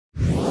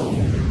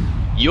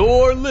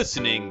You're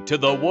listening to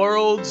the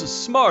world's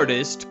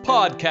smartest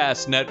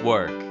podcast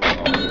network.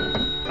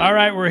 All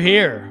right, we're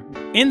here.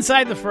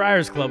 Inside the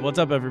Friars Club. What's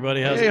up,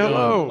 everybody? How's it going?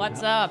 Hello.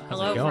 What's up?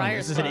 Hello,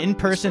 Friars This is an Club.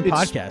 in-person It's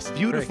podcast.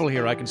 beautiful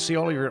here. I can see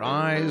all of your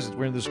eyes.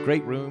 We're in this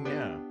great room.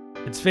 Yeah.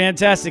 It's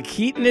fantastic.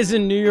 Heaton is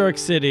in New York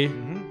City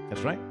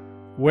That's right.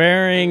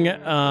 wearing,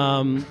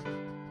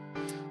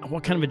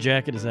 what kind of a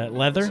jacket is that?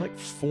 Leather? It's like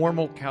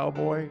formal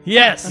cowboy.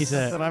 Yes. He's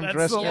a- that I'm That's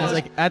dressed the in. He's one.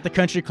 like at the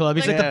country club.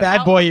 He's Like like a the bad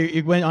cow- boy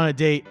you went on a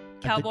date.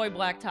 Cowboy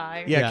black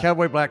tie. Yeah, Yeah.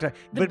 cowboy black tie.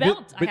 The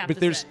belt, I have to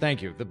there's say.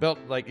 thank you. The belt,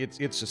 like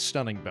it's a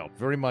stunning belt,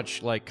 very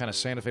much like kind of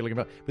Santa Fe looking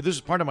belt. But this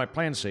is part of my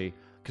plan, see,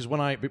 because when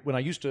I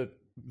used to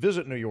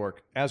visit New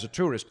York as a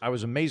tourist, I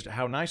was amazed at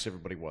how nice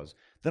everybody was.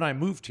 Then I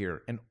moved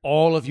here, and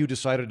all of you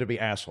decided to be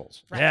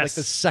assholes. Right. Yes. Like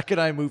the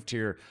second I moved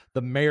here,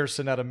 the mayor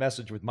sent out a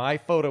message with my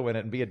photo in it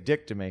and be a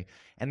dick to me.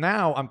 And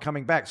now I'm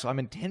coming back, so I'm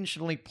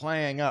intentionally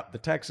playing up the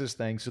Texas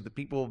thing so that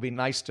people will be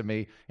nice to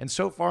me. And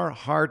so far,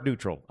 hard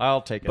neutral.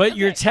 I'll take it. But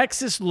your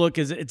Texas look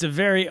it's a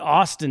very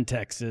Austin,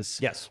 Texas.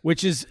 Yes.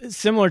 Which is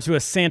similar to a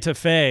Santa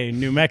Fe,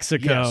 New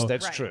Mexico. yes,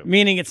 that's Right. true.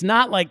 Meaning it's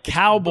not like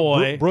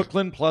cowboy,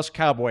 Brooklyn plus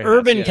cowboy.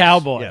 urban hats.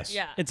 cowboy. Yes.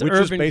 Yeah. It's Which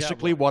urban is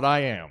basically cowboy. what I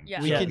am.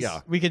 Yeah. We So, could yeah.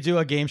 we could do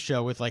a game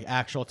show with like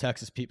actual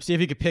Texas people. See if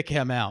you could pick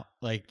him out.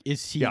 Like,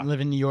 is he Yeah. live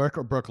in New York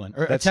or Brooklyn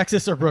or That's-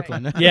 Texas or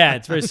Brooklyn? Yeah,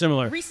 it's very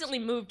similar. Recently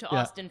moved to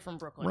Austin from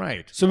Brooklyn.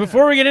 Right. So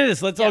before we get into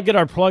this, let's all get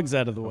our plugs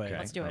out of the way. Okay.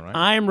 Let's do it. All right.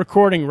 I am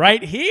recording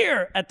right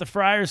here at the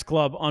Friars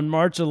Club on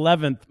March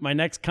 11th, my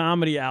next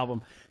comedy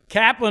album.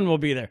 Kaplan will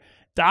be there.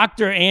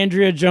 Dr.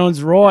 Andrea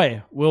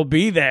Jones-Rooy will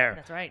be there.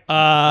 That's right.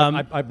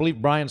 I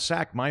believe Brian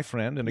Sack, my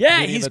friend, and a Yeah,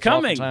 comedian he's that's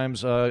coming.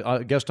 oftentimes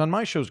a guest on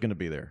my show, is going to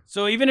be there.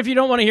 So even if you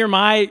don't want to hear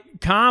my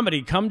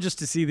comedy, come just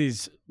to see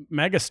these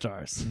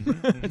megastars.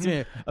 It's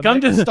a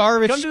Come to the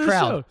star-rich come to the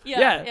crowd. show.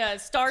 Yeah.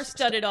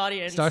 Star-studded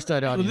audience.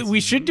 Star-studded audience.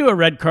 We should do a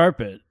red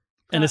carpet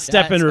and a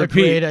step That's and a repeat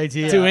great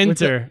idea. to With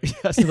the- enter.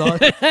 Yes, with all-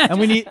 and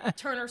we need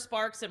Turner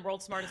Sparks and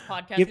World's Smartest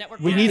Podcast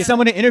Network. we need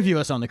someone to interview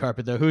us on the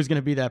carpet though. Who's going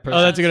to be that person?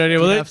 Oh, that's a good idea.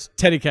 Do Well, you it's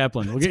Teddy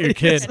Kaplan. We'll get your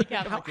kid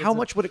How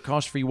much would it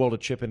cost for you all to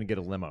chip in and get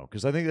a limo?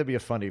 Because I think that'd be a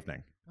fun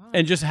evening.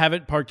 and just have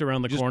it parked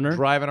around the Just corner.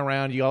 driving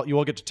around, you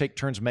all get to take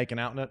turns making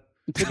out in it.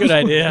 It's a good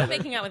idea. I'm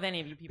making out with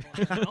any of you people.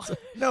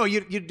 No,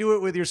 you do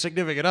it with your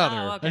significant other.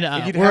 Oh, okay. No,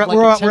 You'd we're- have like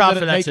we're a out 10-minute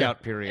for that, too.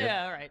 makeout period.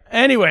 Yeah, all right.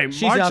 Anyway,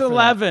 She's March out for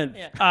that. 11th,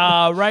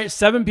 Yeah. right,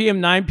 7 p.m.,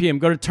 9 p.m.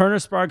 Go to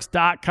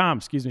turnersparks.com,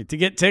 to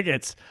get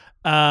tickets.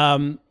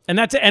 And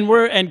that's it.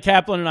 And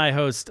Kaplan and I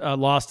host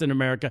Lost in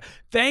America.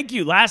 Thank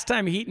you. Last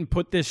time Heaton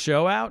put this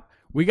show out,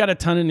 we got a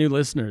ton of new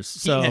listeners.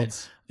 So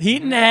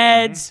Heaton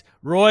heads,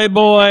 Roy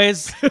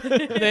boys,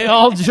 they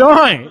all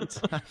joined.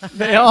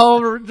 They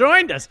all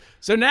joined us.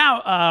 So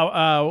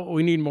now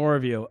we need more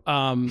of you.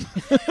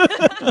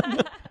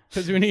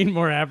 Because we need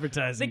more The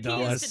advertising key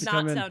dollars is to to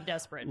come not in. sound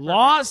desperate.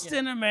 Lost Perfect.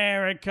 in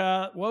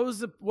America. What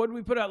did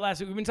we put out last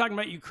week? We've been talking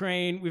about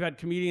Ukraine. We've had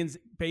comedians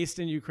based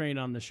in Ukraine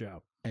on the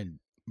show. and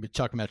we're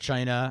talking about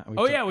China.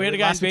 Oh yeah, we had a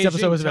guy in last week's Beijing.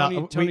 episode was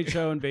about Tony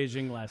Cho in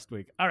Beijing last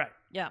week. All right.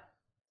 Yeah.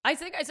 I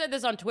think I said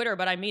this on Twitter,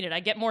 but I mean it. I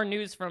get more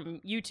news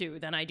from you two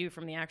than I do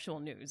from the actual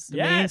news.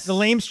 Yes. the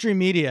lamestream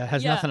media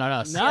has Yeah. nothing on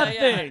us. Nothing.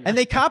 Yeah. And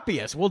they copy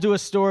us. We'll do a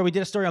story. We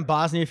did a story on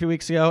Bosnia a few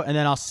weeks ago, and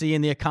then I'll see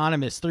in The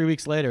Economist 3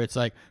 weeks later, it's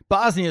like,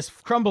 Bosnia's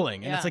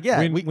crumbling. And Yeah. it's like,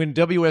 yeah, When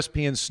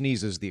WSPN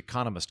sneezes, The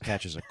Economist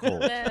catches a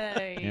cold.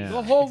 Hey. Yeah.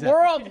 The whole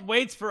world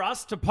waits for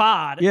us to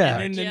pod. Yeah.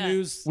 And then the Yeah.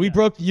 news. we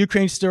broke the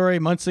Ukraine story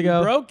months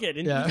ago. broke it.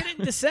 And Yeah. we did it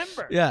in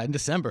December. Yeah, in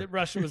December. That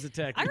Russia was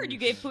attacking. I heard you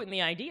gave Putin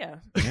the idea.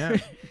 Yeah.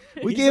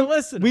 We He's a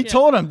listener. We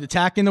told him to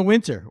attack in the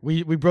winter.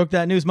 We broke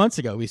that news months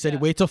ago. We said Yeah.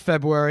 wait till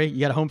February.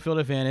 You got a home field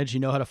advantage. You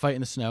know how to fight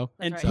in the snow.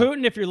 And That's right.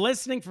 Putin, if you're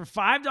listening for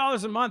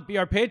 $5 a month, be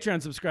our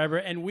Patreon subscriber,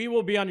 and we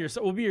will be on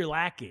we'll be your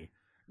lackey.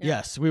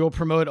 Yes, we will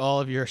promote all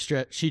of your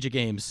strategic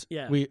games.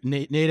 Yeah.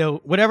 NATO,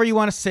 whatever you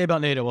want us to say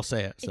about NATO, we'll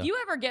say it. So. If you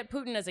ever get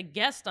Putin as a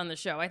guest on the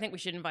show, I think we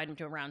should invite him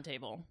to a round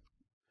table.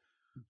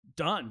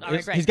 Done. All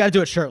right, great. He's got to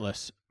do it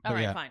shirtless. All But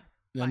right, yeah. fine.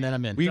 And then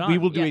I'm in. We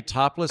will do Yeah. a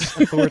topless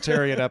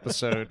authoritarian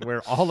episode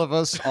where all of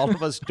us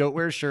don't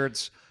wear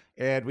shirts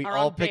and we Our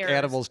all own pick bears.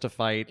 animals to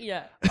fight.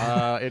 Yeah.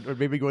 Or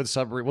maybe go in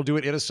submarine. We'll do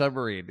it in a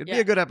submarine. It'd be Yeah.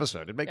 a good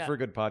episode. It'd make Yeah. for a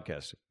good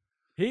podcast.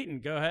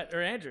 Heaton, go ahead.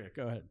 Or Andrea,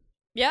 go ahead.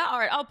 Yeah, all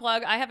right, I'll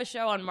plug. I have a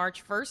show on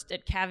March 1st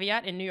at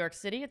Caveat in New York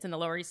City. It's in the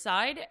Lower East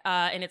Side,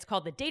 and it's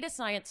called the Data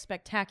Science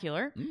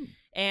Spectacular.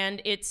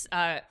 And it's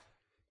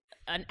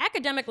an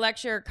academic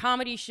lecture,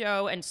 comedy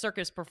show, and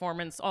circus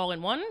performance all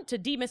in one to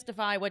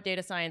demystify what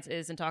data science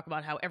is and talk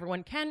about how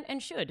everyone can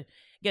and should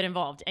get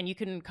involved. And you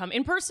can come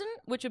in person,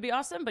 which would be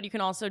awesome, but you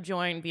can also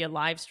join via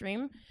live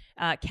stream,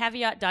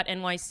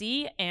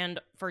 caveat.nyc, and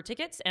for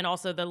tickets. And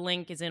also the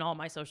link is in all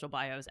my social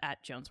bios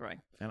at Jones-Rooy.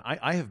 And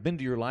I have been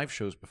to your live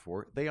shows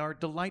before. They are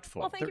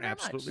delightful. Well, thank They're you very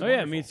much. absolutely Oh, yeah,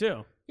 wonderful.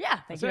 me too. Yeah,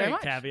 thank That's you very right,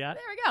 much. Caveat.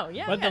 There we go.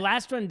 Yeah. But yeah. the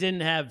last one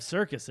didn't have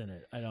circus in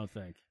it, I don't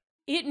think.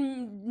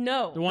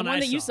 No, The one I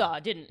that you saw. saw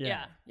didn't.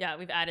 Yeah. Yeah,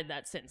 we've added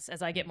that since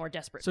as I get more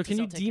desperate. So to can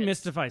you sell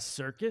tickets. demystify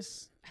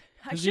circus? I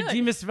Because you're should.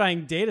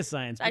 demystifying data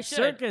science. I But should.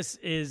 circus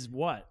is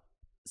what?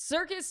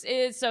 Circus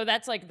is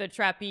that's like the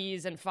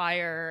trapeze and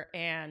fire,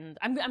 and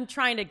I'm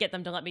trying to get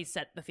them to let me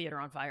set the theater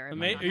on fire. Are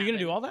you going to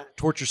do all that?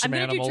 Torture some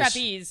animals. I'm going to do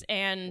trapeze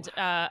and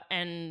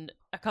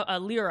a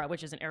lyra,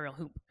 which is an aerial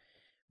hoop,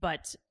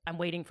 but I'm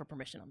waiting for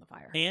permission on the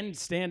fire. And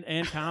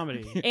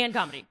comedy. And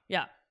comedy,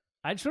 yeah.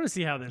 I just want to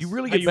see how this. You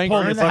really get banged pull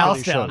on the the house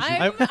house down. shows.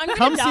 I'm gonna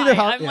Come die. see the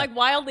house. I'm like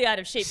wildly out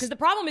of shape because the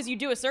problem is you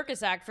do a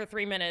circus act for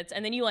 3 minutes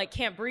and then you like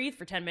can't breathe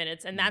for 10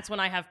 minutes, and that's when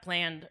I have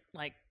planned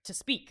like to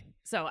speak.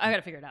 So I got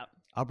to figure it out.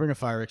 I'll bring a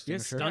fire You're a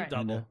extinguisher. stunt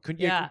double.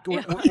 Could you, Yeah.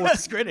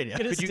 That's a great idea.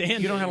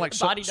 you don't have like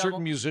Body double.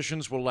 certain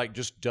musicians will like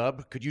just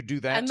dub. Could you do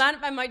that?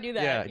 I might do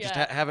that. Yeah, just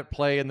have it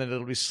play, and then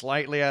it'll be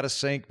slightly out of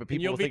sync, but And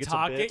people you'll will be think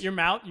talking. it's a bit. Your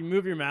mouth. You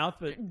move your mouth,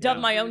 but Dub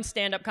my own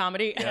stand-up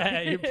comedy.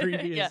 Yeah, your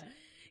previous.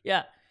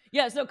 Yeah.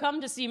 So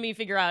come to see me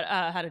figure out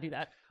how to do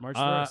that. March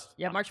 1st.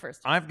 Yeah, March 1st.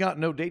 I've got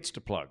no dates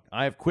to plug.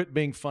 I have quit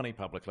being funny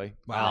publicly.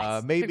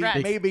 Wow. Maybe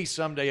Congrats. maybe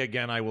someday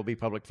again I will be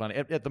public funny.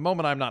 At the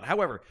moment I'm not.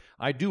 However,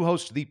 I do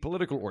host the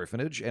Political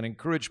Orphanage and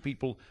encourage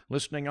people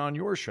listening on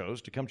your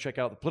shows to come check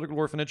out the Political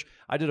Orphanage.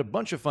 I did a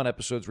bunch of fun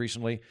episodes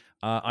recently.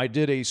 I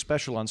did a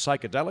special on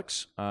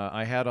psychedelics.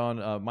 I had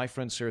on my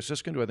friend Sarah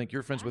Siskin, who I think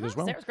you're friends with as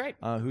well. Sarah's great.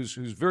 Who's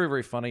very,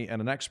 very funny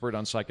and an expert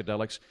on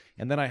psychedelics.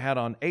 And then I had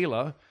on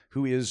Ayla,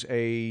 who is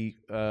a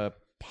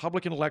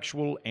public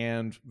intellectual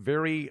and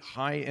very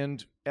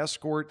high-end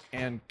escort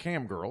and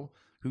cam girl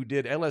who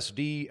did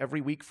LSD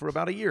every week for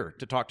about a year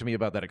to talk to me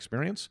about that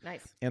experience.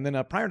 Nice. And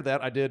then prior to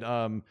that, I did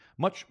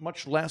much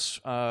less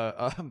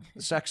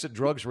sex and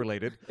drugs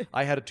related.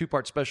 I had a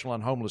 2-part special on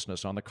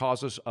homelessness, on the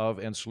causes of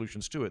and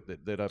solutions to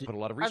it that I put a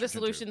lot of Are research the into.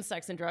 solutions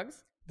sex and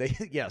drugs?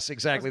 Yes, I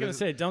exactly. was going to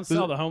say, don't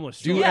sell the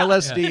homeless. Do shit.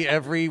 LSD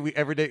every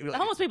day. The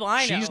homeless people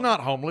I know. She's not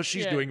homeless.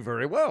 She's Yeah. doing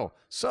very well.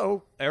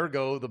 So,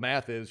 ergo, the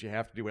math is you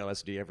have to do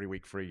LSD every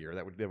week for a year.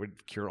 That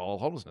would cure all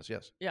homelessness.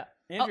 Yes. Yeah.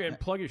 Andrea,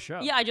 plug your show.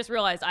 Yeah, I just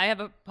realized I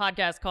have a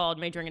podcast called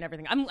Majoring in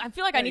Everything. I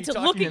feel like I need you're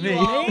to look talking at to you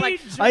me. all. Like,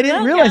 I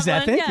didn't well, realize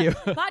that. Kaplan, Thank yeah.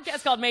 you.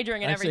 Podcast called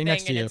Majoring in Actually, Everything,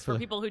 next to and you it's for for the-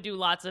 people who do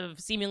lots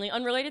of seemingly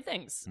unrelated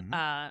things.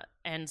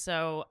 And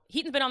so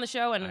Heaton's been on the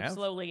show, and I I'm have.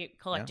 slowly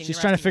collecting. She's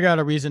the trying to rest of figure out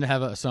a reason to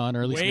have us on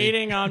early.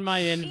 Waiting on my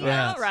invite.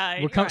 Yeah, all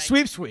right. We're coming right.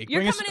 sweeps week.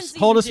 You're Bring us, coming in season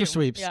hold us for 2.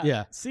 sweeps. Yeah.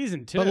 Yeah.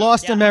 Season 2. But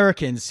Lost Yeah.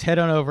 Americans, head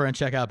on over and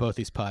check out both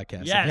these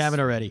podcasts if Yes. you haven't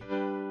already.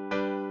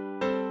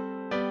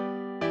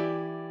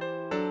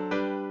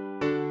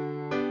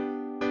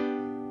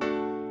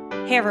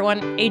 Hey everyone,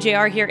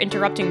 AJR here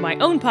interrupting my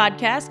own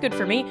podcast, good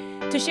for me,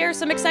 to share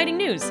some exciting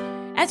news.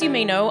 As you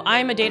may know,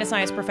 I'm a data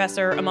science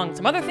professor among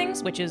some other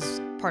things, which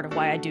is part of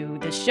why I do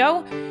this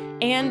show,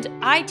 and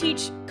I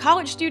teach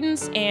college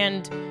students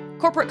and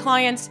corporate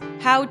clients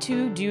how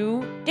to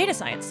do data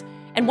science.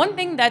 And one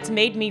thing that's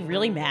made me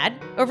really mad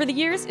over the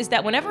years is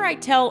that whenever I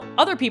tell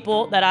other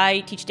people that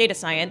I teach data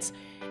science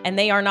and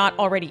they are not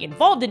already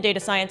involved in data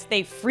science,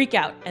 they freak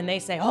out and they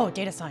say, oh,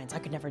 data science, I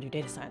could never do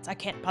data science, I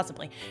can't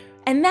possibly.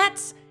 And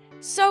that's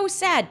so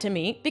sad to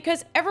me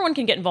because everyone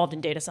can get involved in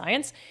data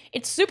science.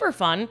 It's super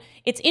fun,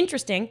 it's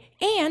interesting,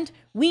 and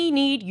we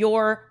need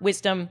your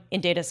wisdom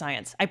in data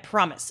science, I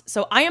promise.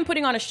 So I am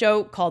putting on a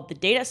show called The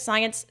Data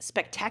Science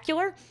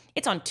Spectacular.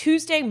 It's on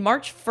Tuesday,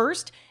 March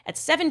 1st at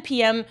 7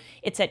 p.m.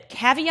 It's at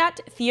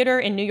Caveat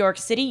Theater in New York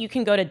City. You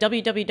can go to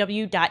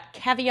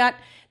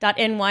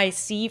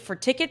www.caveat.nyc for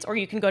tickets, or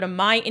you can go to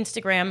my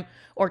Instagram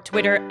or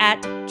Twitter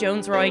at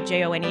Jones-Rooy,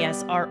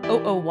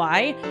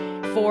 Jonesrooy,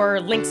 for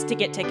links to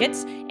get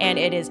tickets. And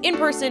it is in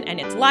person and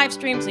it's live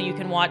stream, so you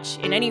can watch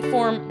in any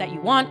form that you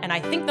want. And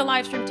I think the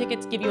live stream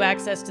tickets give you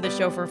access to the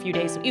show for a few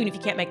days. So even if you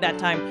can't make that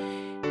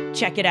time,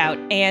 check it out.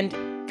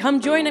 And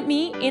come join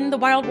me in the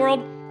wild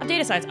world of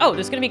data science. Oh,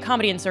 there's going to be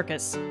comedy and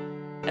circus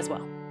as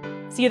well.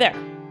 See you there.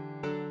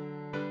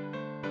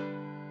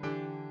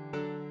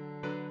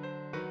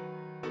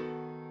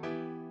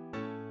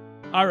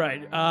 All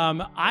right.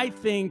 I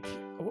think.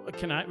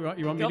 Can I?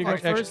 You want me Go to for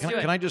go it. first?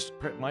 Can I just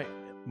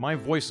my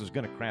voice is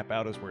going to crap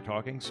out as we're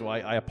talking, so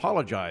I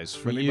apologize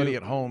for anybody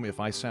at home if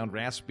I sound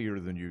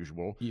raspier than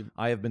usual.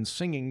 I have been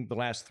singing the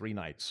last 3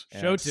 nights.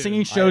 Show tunes. Singing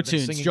I show have been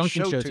tunes, singing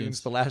drunken show show tunes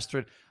tunes. the last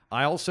 3.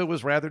 I also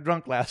was rather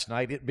drunk last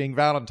night, it being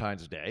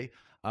Valentine's Day,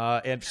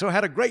 and so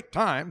had a great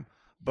time.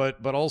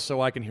 But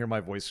also I can hear my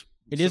voice.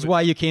 It is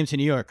why you came to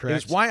New York,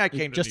 correct? It is why I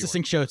came to just New to York.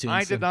 sing show tunes.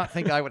 I did not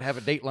think I would have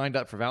a date lined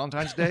up for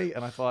Valentine's Day,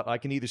 and I thought I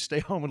can either stay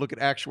home and look at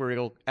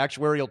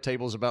actuarial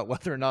tables about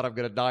whether or not I'm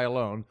going to die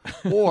alone,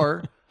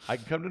 or I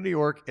can come to New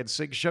York and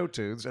sing show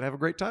tunes and have a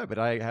great time. But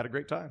I had a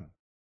great time.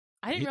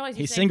 I didn't realize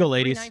you he's sang single, for 3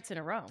 ladies. nights in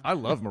a row. I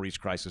love Marie's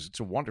Crisis. It's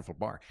a wonderful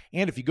bar.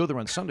 And if you go there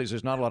on Sundays,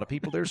 there's not a lot of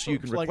people there, so you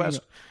can Plugging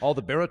request all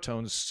the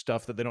baritone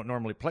stuff that they don't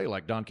normally play,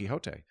 like Don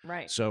Quixote.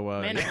 Right. So,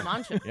 Man of La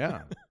Mancha.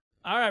 yeah.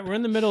 All right, we're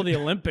in the middle of the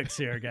Olympics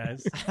here,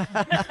 guys.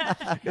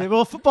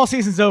 Well, football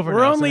season's over.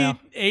 We're now, only so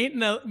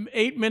now-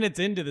 8 minutes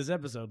into this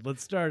episode.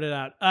 Let's start it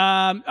out.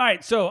 All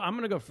right, so I'm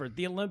gonna go first.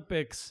 The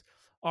Olympics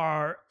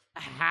are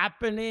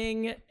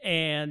happening,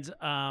 and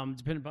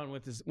depending upon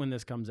when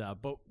this comes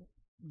out, but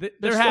they're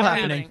still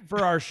happening happening.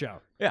 for our show.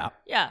 Yeah.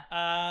 Yeah.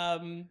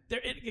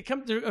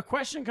 A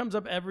question comes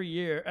up every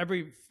year,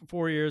 every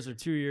 4 years or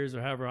 2 years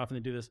or however often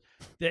they do this.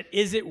 That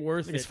is it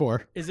worth it? It's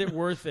 4. Is it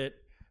worth it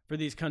for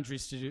these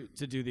countries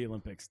to do the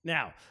Olympics?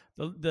 Now,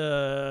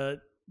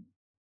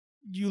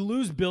 you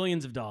lose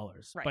billions of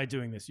dollars by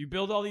doing this. You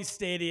build all these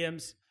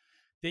stadiums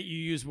that you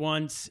use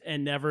once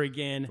and never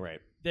again. Right.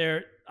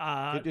 They're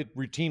It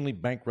routinely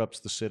bankrupts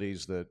the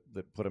cities that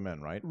put them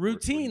in, right?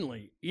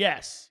 routinely,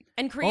 yes.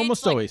 And creates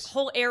Almost like, always.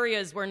 whole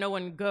areas where no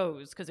one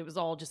goes because it was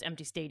all just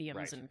empty stadiums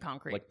Right. and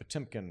concrete. Like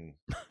Potemkin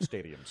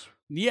stadiums.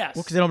 Yes.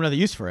 Well, because they don't have another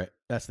use for it.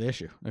 That's the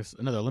issue. There's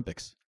another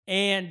Olympics.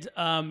 And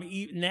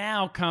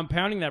now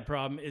compounding that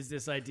problem is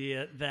this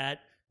idea that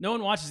no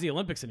one watches the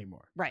Olympics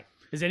anymore. Right.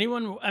 Is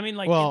anyone? I mean,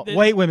 like, Well,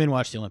 white women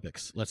watch the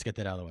Olympics. Let's get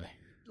that out of the way.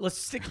 let's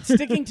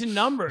sticking to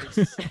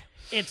numbers.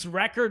 It's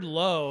record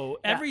low.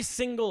 Yeah. Every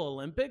single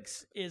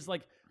Olympics is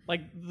like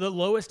the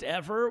lowest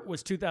ever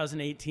was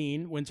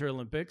 2018 Winter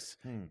Olympics,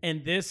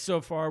 and this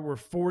so far we're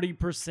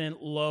 40%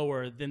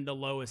 lower than the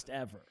lowest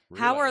ever.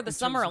 How are the In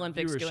Summer terms of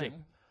Olympics viewership.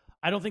 doing?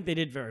 I don't think they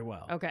did very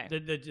well. Okay.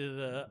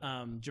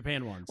 The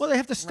Japan ones. Well, they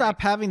have to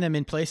stop having them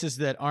in places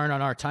that aren't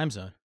on our time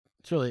zone.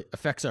 It really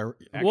affects our.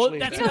 Well,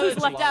 that's You know who's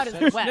left out is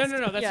the West.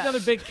 No. That's Yeah.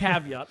 another big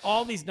caveat.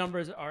 All these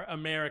numbers are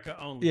America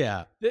only.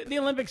 Yeah. The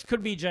Olympics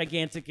could be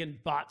gigantic in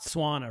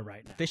Botswana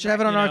right now. They should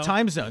have it on You our know?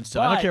 time zone, so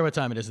I But- don't care what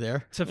time it is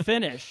there. To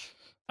finish,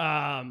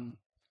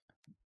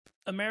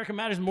 America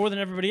matters more than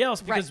everybody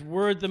else because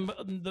we're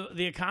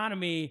the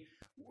economy.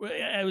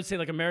 I would say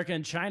like America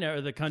and China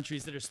are the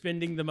countries that are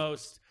spending the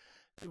most.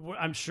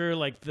 I'm sure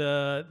like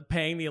the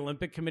paying the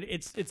Olympic committee.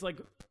 It's like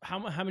how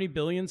many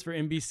billions for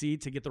NBC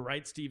to get the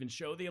rights to even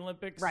show the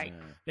Olympics? Right.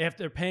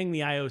 They're paying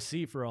the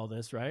IOC for all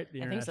this, right?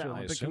 The I think so. International I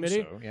Olympic assume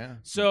Committee. so, yeah.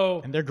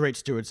 So And they're great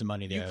stewards of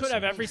money. you There, could so.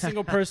 have every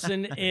single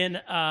person in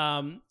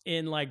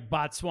like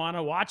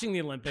Botswana watching the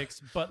Olympics,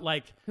 but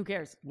like Who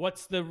cares?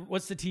 what's the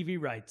TV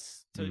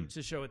rights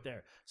to show it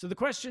there? So the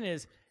question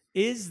is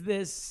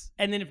this,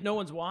 and then if no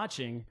one's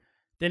watching,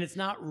 then it's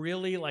not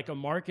really like a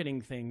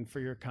marketing thing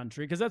for your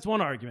country, because that's one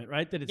argument,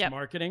 right? That it's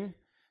marketing.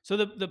 So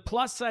the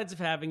plus sides of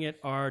having it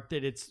are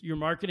that you're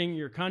marketing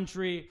your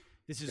country.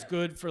 This is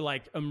good for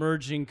like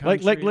emerging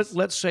countries.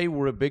 Let's say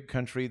we're a big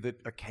country that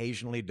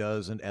occasionally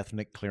does an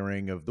ethnic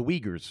clearing of the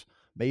Uyghurs.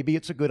 Maybe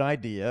it's a good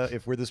idea,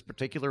 if we're this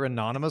particular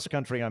anonymous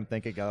country I'm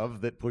thinking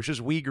of that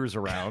pushes Uyghurs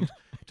around,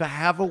 to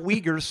have a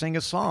Uyghur sing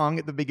a song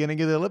at the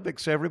beginning of the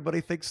Olympics so everybody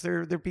thinks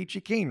they're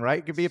peachy keen, right?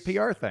 It could be a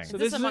PR thing. Is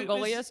this a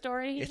Mongolia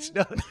story?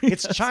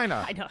 It's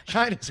China. I know.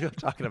 China's what I'm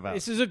talking about.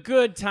 This is a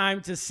good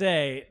time to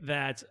say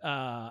that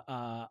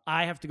I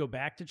have to go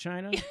back to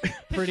China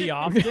pretty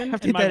often,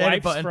 have to and hit my that edit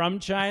wife's button. from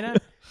China,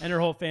 and her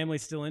whole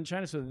family's still in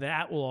China, so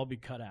that will all be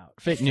cut out.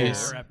 Fake for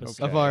news our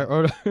episode. of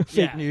our fake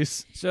Yeah.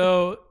 news.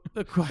 So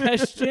the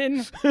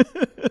question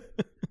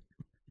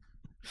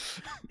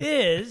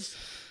is,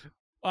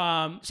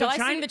 so Shall I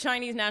China, sing the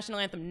Chinese national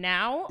anthem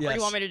now, or do Yes.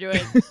 you want me to do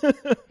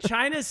it?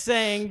 China's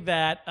saying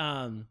that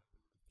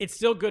it's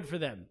still good for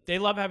them. They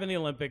love having the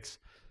Olympics.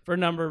 For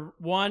number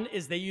one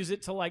is they use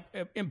it to like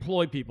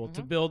employ people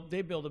to build.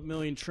 They build 1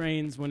 million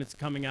trains when it's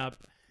coming up.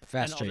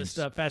 Fast and all this trains.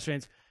 stuff, fast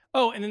trains.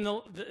 Oh, and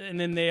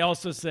then they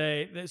also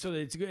say so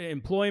it's good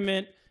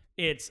employment.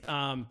 It's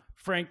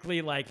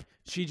frankly like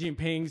Xi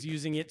Jinping's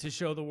using it to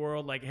show the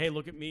world like, hey,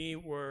 look at me,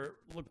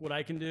 look what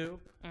I can do,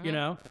 you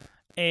know.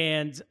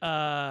 And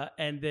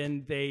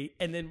then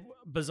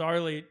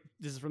bizarrely,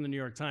 this is from the New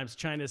York Times.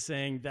 China's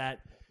saying that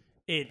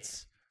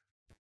it's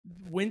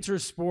winter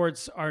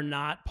sports are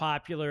not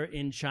popular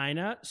in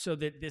China, so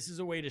that this is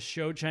a way to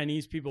show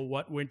Chinese people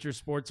what winter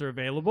sports are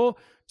available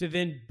to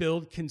then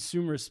build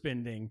consumer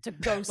spending. To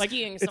go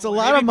skiing it's a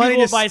somewhere. lot of money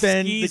People to buy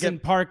spend to skis get-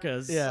 and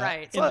parkas. Yeah.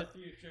 Right. In the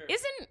future.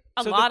 Isn't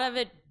a So lot of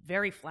it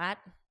very flat?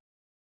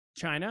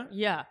 China?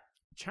 Yeah.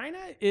 China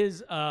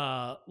is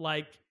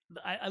like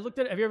I looked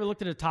at. Have you ever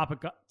looked at a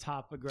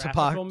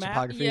topographical map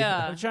Topography.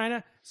 Yeah. of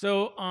China?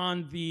 So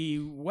on the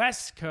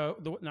west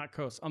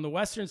coast, on the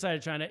western side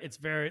of China, it's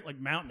very like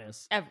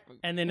mountainous,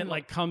 and then it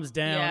like comes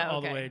down Yeah,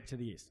 all the okay. way to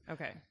the east.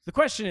 Okay. The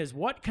question is,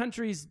 what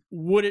countries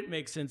would it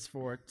make sense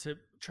for to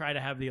try to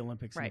have the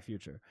Olympics in the Right.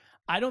 future?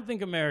 I don't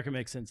think America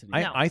makes sense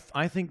anymore.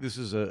 I think this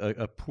is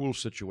a pool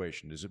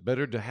situation. Is it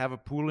better to have a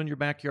pool in your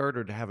backyard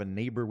or to have a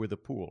neighbor with a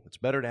pool? It's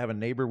better to have a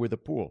neighbor with a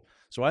pool.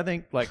 So I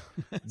think like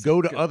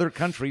go to other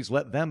countries,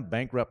 let them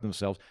bankrupt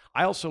themselves.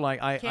 I also like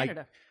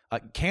Canada.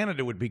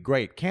 Canada would be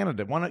great.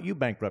 Canada, why don't you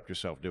bankrupt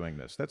yourself doing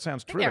this? That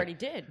sounds They terrific. already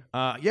did.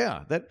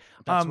 Yeah, that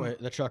That's why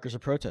the truckers are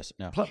protesting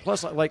now.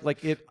 plus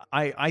like it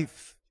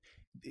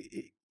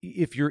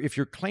if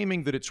you're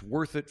claiming that it's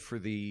worth it for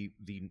the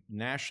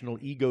national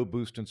ego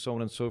boost and so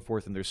on and so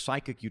forth, and there's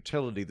psychic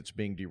utility that's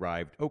being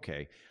derived,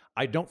 okay.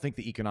 I don't think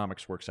the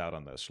economics works out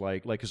on this.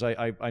 Like because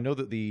I know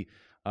that the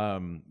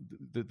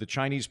The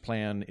Chinese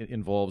plan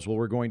involves, well,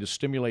 we're going to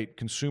stimulate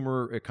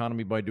consumer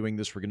economy by doing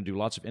this. We're going to do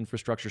lots of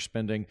infrastructure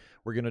spending.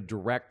 We're going to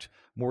direct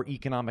more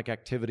economic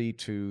activity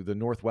to the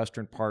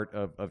northwestern part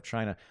of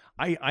China.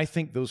 I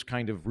think those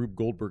kind of Rube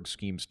Goldberg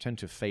schemes tend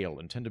to fail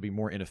and tend to be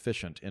more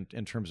inefficient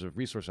in terms of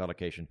resource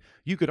allocation.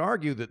 You could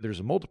argue that there's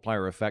a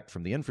multiplier effect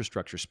from the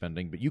infrastructure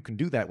spending, but you can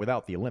do that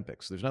without the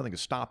Olympics. There's nothing to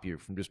stop you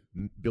from just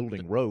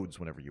building roads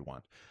whenever you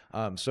want.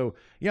 So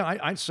yeah,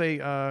 I'd say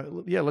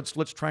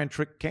let's try and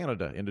trick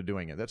Canada into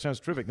doing it. That sounds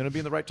terrific. Then it'll be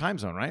in the right time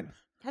zone, right?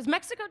 Has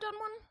Mexico done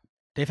one?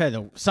 They've had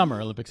the Summer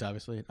Olympics,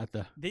 obviously, at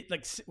the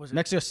Was it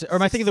Mexico, or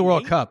am I thinking the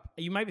World 68? Cup?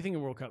 You might be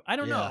thinking World Cup. I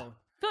don't Yeah. know.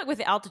 I feel like with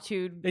the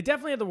altitude, They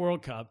definitely had the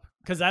World Cup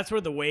because that's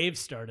where the wave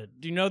started.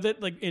 Do you know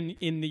that like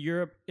in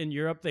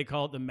Europe they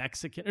call it the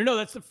Mexican? Or no,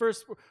 that's the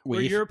first where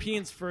Wave?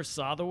 Europeans first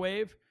saw the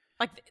wave.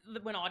 like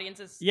when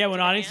audiences. Yeah, when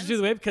took audiences do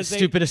the wave because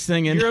Stupidest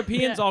thing in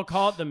Europeans all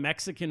call it the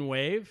Mexican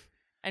wave.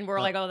 and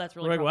we're like, oh, that's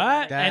really We're like,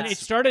 problematic. what? And it That's-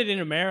 started in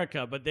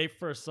America, but they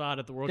first saw it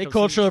at the World They Cup.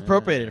 culturally So-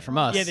 appropriated it from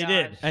us. Yeah, they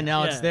did. And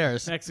now it's Yeah.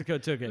 theirs. Mexico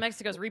took it.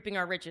 Mexico's reaping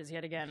our riches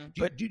yet again.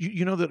 But do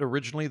you know that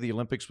originally the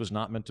Olympics was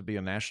not meant to be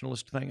a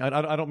nationalist thing?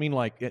 I don't mean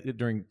like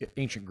during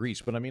ancient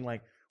Greece, but I mean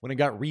like when it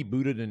got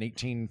rebooted in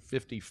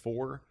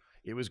 1854,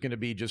 it was going to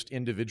be just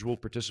individual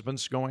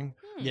participants going.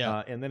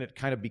 Yeah. And then it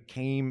kind of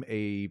became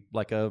a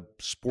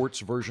sports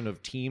version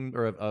of team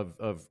or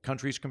of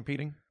countries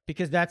competing.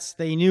 Because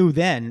they knew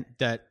then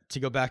that, to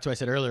go back to what I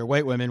said earlier,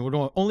 white women would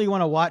only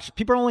want to watch,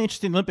 people are only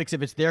interested in the Olympics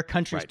if it's their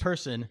country's Right.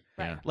 person.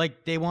 Right.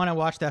 Like they want to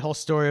watch that whole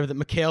story of the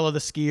Michaela, the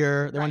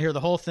skier. They want to hear the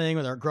whole thing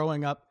where they're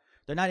growing up.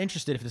 They're not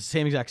interested if it's the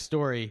same exact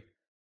story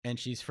and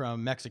she's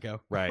from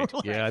Mexico. Right.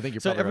 Yeah, I think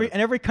you're So probably right.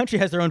 every country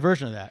has their own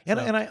version of that. And,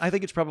 So- and I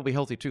think it's probably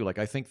healthy too. Like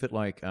I think that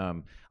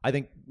I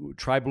think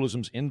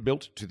tribalism's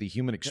inbuilt to the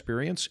human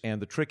experience, and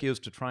the trick is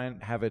to try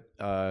and have it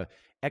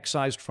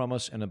excised from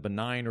us in a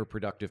benign or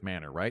productive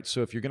manner, right?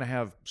 So if you're going to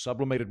have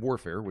sublimated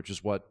warfare, which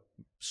is what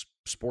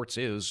sports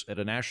is at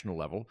a national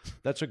level,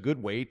 that's a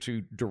good way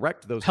to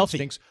direct those Healthy.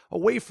 instincts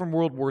away from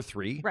World War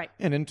III Right.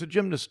 and into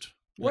gymnast.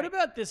 What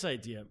about this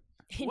idea?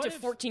 Into What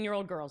if-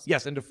 14-year-old girls.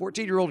 Yes, into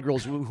 14-year-old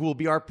girls who will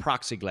be our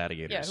proxy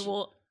gladiators. Yeah, who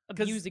will 'Cause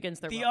abuse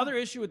against their The will. other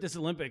issue with this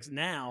Olympics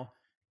now,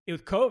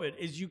 with COVID,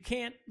 is you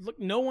can't look.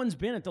 No one's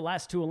been at the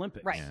last two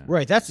Olympics, Right.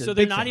 right. That's a So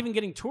they're big not thing. even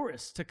getting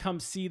tourists to come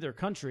see their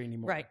country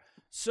anymore. Right.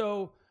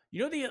 So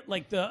you know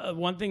the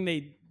one thing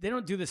they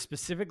don't do this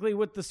specifically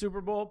with the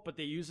Super Bowl, but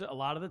they use it a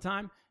lot of the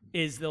time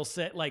is they'll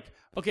say like,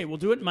 okay, we'll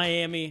do it in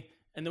Miami,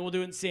 and then we'll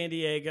do it in San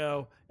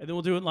Diego, and then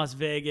we'll do it in Las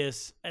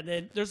Vegas, and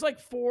then there's like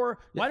four.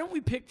 Why don't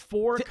we pick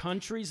four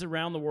countries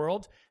around the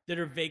world that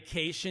are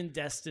vacation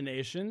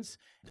destinations,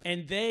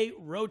 and they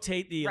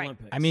rotate the Right.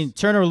 Olympics? I mean,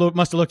 Turner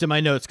must have looked at my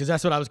notes because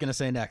that's what I was going to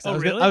say next. Oh, I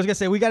was really? Gonna, I was going to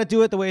say we got to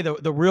do it the way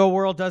the real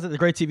world does it, the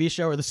great TV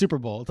show or the Super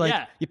Bowl. It's like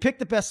Yeah. you pick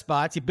the best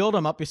spots, you build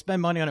them up, you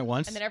spend money on it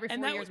once. and then every 4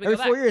 that years would- we every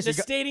go 4 back. years the you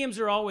go, stadiums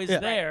are always Yeah.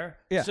 there,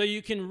 Yeah. so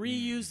you can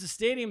reuse the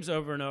stadiums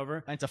over and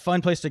over. and it's a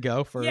fun place to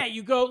go for. Yeah,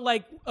 you go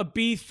like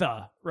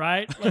Ibiza,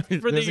 right? Like for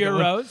the There's a good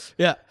one. Euros.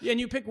 Yeah. And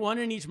you pick one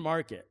in each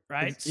market,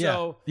 right? Yeah.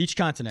 So Each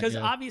continent. because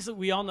Yeah. obviously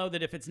we all know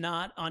that if it's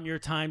not on your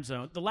time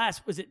zone, the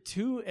last was it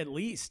two at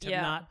least have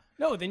Yeah. not.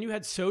 No, then you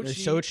had Sochi.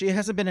 Sochi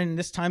hasn't been in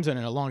this time zone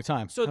in a long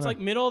time. So it's like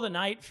middle of the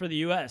night for the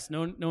U.S.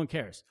 No one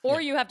cares.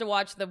 Or you have to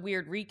watch the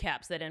weird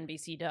recaps that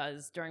NBC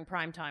does during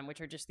prime time,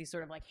 which are just these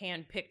sort of like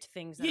hand-picked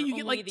things. That Yeah, are you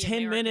get only like the 10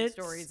 American minutes,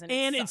 stories, and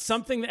it's sucks.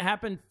 something that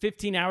happened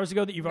 15 hours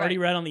ago that you've already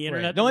Right. read on the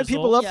internet. the only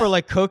people up results. are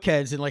like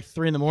cokeheads at like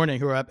 3 a.m.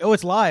 who are up. Oh,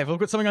 it's live.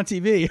 Look at something on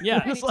TV.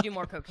 Yeah. I need to do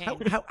more cocaine.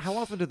 How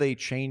often do they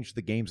change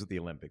the games at the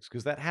Olympics?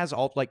 Because that has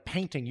all like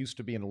painting used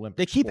to be an Olympic.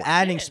 They keep sport.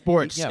 adding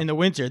sports Yeah. in the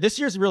winter. This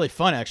year's really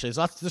fun, actually.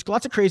 There's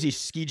lots of crazy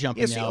ski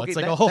jumping Yeah, see, now. okay, It's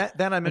like that, a whole.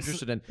 that I'm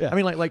interested in. yeah. I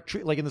mean, like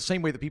in the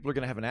same way that people are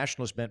going to have a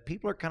nationalist bent,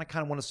 people are kind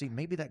of want to see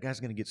maybe that guy's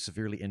going to get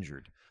severely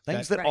injured.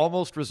 Things that Right.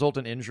 almost result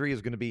in injury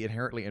is going to be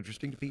inherently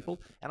interesting to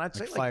people. And I'd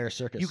say like Fire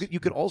Circus. You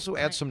could also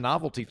add some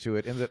novelty to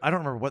it. And that I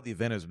don't remember what the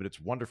event is, but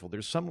it's wonderful.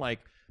 There's some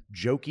like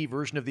jokey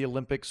version of the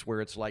Olympics where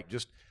it's like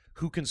just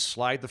who can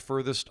slide the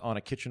furthest on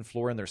a kitchen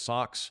floor in their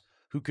socks.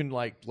 Who can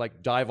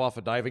like dive off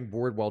a diving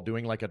board while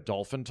doing like a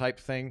dolphin type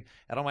thing?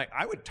 And I'm like,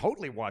 I would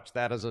totally watch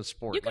that as a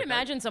sport. You can Like,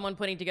 imagine someone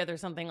putting together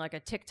something like a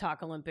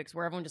TikTok Olympics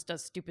where everyone just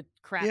does stupid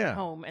crap Yeah. at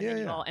home and Yeah, then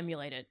you yeah. all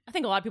emulate it. I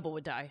think a lot of people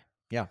would die.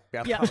 Yeah,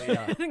 Yeah, probably,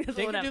 I think that's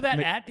they what can would do happen.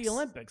 that at the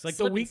Olympics, like the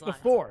Slip and week slide.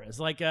 before. It's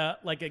like a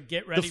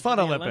get ready. fun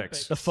for the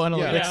Olympics. the fun Yeah.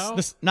 Olympics. You know?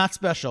 This, not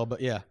special, but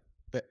yeah.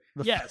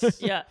 Yes.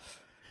 Yeah.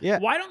 Yeah.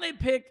 Why don't they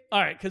pick?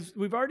 All right, because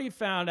we've already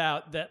found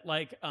out that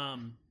like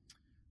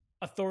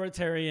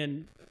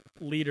authoritarian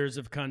leaders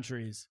of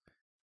countries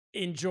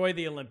enjoy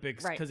the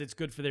Olympics Right. because it's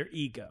good for their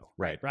ego.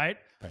 Right. Right.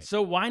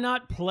 So why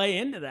not play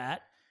into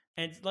that?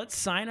 And let's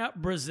sign up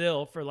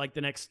Brazil for like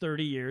the next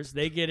 30 years.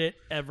 They get it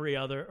every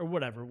other or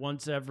whatever,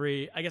 once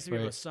every. I guess if you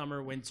have a Right.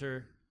 summer,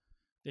 winter,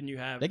 then you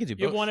have. They could do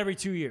You have both. one every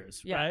 2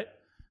 years, Yeah. right?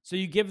 So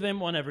you give them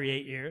one every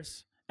 8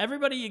 years.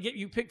 Everybody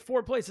you pick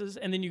 4 places,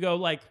 and then you go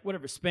like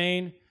whatever,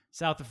 Spain,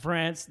 south of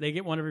France. They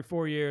get one every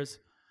 4 years.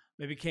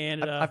 Maybe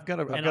Canada. I've got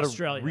and a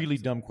Australia. really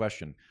dumb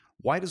question.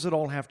 why does it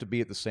all have to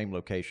be at the same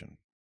location?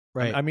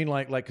 Right. I mean,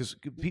 because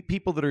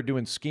people that are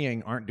doing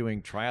skiing aren't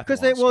doing triathlon. Because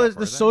stuff,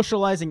 the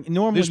socializing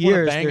normal They just wanna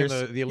years. bang in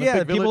there's- the Olympic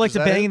people Village, like is to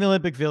that bang it? in the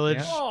Olympic Village.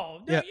 Yeah.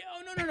 Oh no,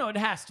 Yeah. no! It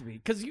has to be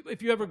because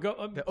if you ever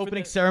go The for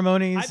opening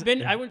ceremonies.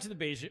 I went to the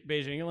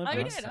Beijing Oh,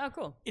 Olympics. you did? Oh,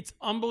 cool. It's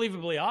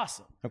unbelievably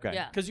awesome. Okay.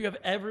 Yeah. Because you have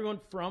everyone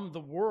from the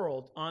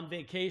world on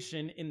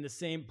vacation in the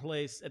same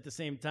place at the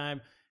same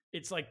time.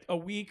 It's like a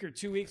week or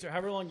 2 weeks or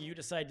however long you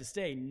decide to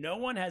stay. No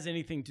one has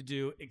anything to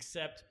do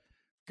except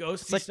go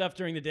see stuff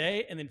during the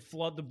day and then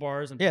flood the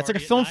bars and Yeah, it's like a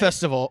party at film night.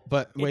 festival,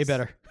 but way It's-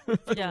 better.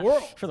 Yeah.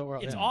 For the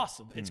world. It's yeah.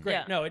 awesome. It's great.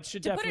 Yeah. No, it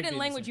should To put definitely it in be the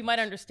language same you might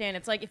place. understand,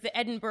 it's like if the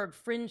Edinburgh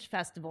Fringe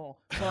Festival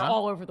were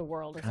all over the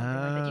world or something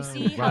like that. You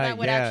see how right, that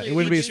would yeah. actually It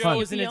wouldn't be as make fun.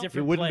 you Shows in a feel?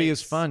 different It wouldn't be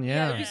as place. fun, Yeah,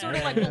 yeah. it'd be sort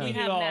of like what we You need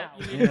have it all- now.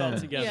 You need it all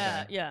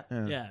together. Yeah.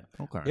 Yeah.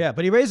 Okay. Yeah,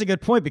 but he raised a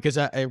good point because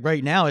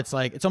right now it's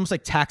almost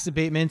like tax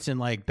abatements in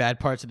like bad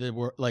parts of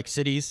the like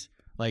cities.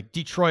 Like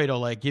Detroit will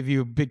like give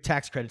you big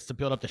tax credits to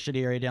build up the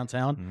shitty area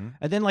downtown,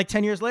 and then like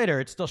 10 years later,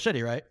 it's still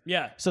shitty, right?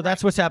 Yeah. So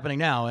that's what's happening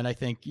now, and I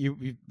think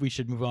we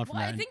should move on from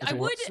Well, that. I think Does I it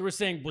work? would So we're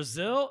saying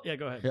Brazil. Yeah,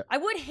 go ahead. Yeah. I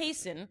would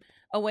hasten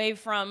away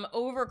from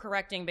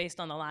overcorrecting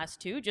based on the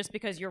last two, just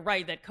because you're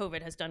right that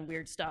COVID has done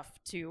weird stuff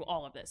to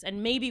all of this,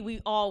 and maybe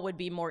we all would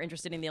be more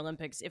interested in the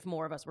Olympics if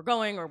more of us were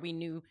going, or we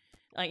knew,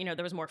 there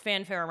was more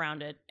fanfare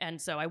around it,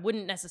 and so I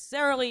wouldn't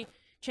necessarily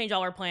change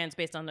all our plans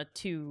based on the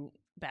two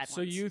bad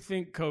So ones. you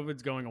think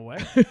COVID's going away?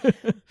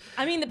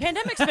 I mean, the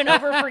pandemic's been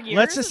over for years.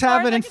 Let's just as far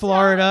have as it I in can tell.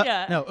 Florida.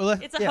 Yeah. No,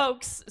 it's a yeah.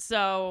 hoax.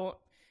 So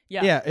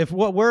yeah. Yeah, if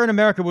where in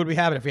America would we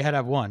have it if we had to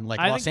have one? Like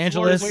I Los think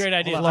Angeles, Florida's a great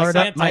idea. Florida,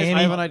 I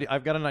Miami. have an idea.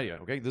 I've got an idea.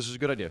 Okay, this is a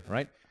good idea,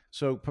 right?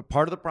 So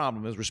part of the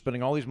problem is we're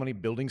spending all these money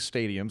building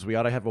stadiums. We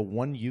ought to have a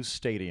one-use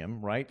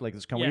stadium, right? Like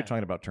this company Yeah. you're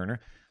talking about, Turner.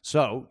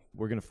 So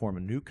we're going to form a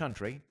new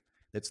country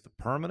that's the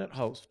permanent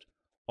host.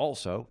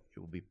 Also, it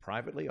will be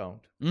privately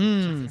owned.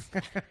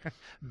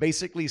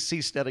 Basically,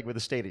 seasteading with a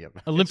stadium.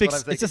 That's what Olympics. I'm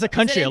It's thinking. just a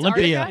country, Antarctica?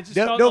 Olympia. It's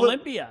just called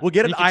Olympia. We'll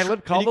get an You could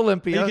island called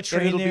Olympia, you could and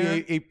train it'll there.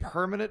 be a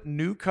permanent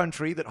new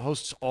country that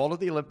hosts all of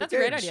the Olympic That's a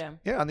great Games. idea.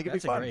 Yeah, I think it'd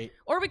That's be fun. great.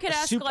 Or we could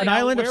ask like An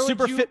island of where would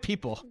super you- fit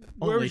people.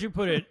 Where only. would you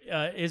put it?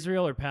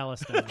 Israel or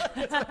Palestine?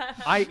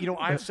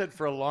 I've said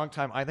for a long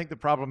time, I think the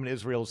problem in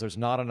Israel is there's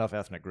not enough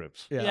ethnic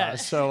groups. Yeah. Yeah.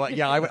 So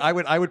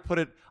I would put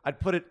it. I'd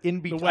put it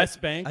in between.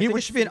 West Bank? I think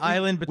it should be an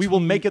island We between. will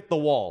make it the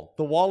wall.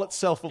 The wall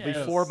itself will be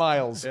Yes. 4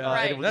 miles.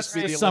 Right, and it will just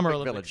be right. the Summer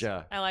Olympic Olympics.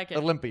 Village. Yeah. I like it.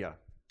 Olympia. All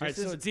right,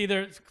 so it's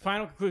either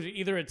final conclusion.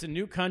 Either it's a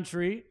new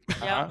country,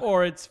 Yeah.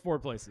 or it's 4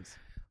 places.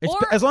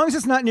 Or- As long as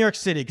it's not New York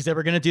City, because they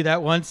were going to do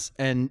that once,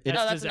 and it's,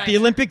 No, that's the nice. the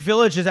Olympic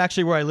Village is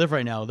actually where I live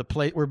right now. The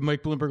place where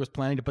Mike Bloomberg was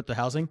planning to put the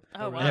housing,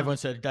 Oh, wow. and everyone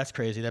said that's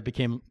crazy. That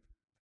became.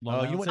 Long Oh,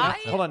 Island you City. went,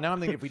 hold on. Now I'm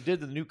thinking if we did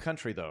the new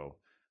country though,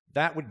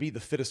 that would be the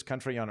fittest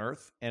country on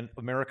earth, and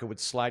America would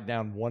slide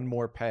down one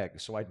more peg.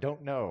 So I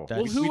don't know. That-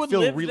 Well, We'd who would feel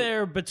live really-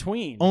 there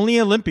between? Only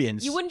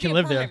Olympians You wouldn't can be a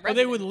live there. permanent Oh,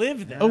 they would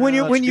live there. Oh, when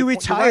you that's when you good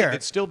point. You're right. retire,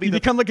 It'd still be you the-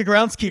 become like a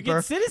groundskeeper. You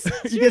get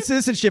citizenship? You get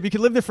citizenship. You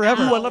can live there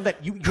forever. Ooh, I love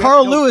that. You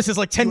Carl no, Lewis is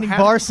like tending have-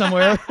 bar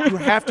somewhere. You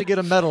have to get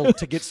a medal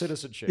to get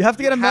citizenship. You have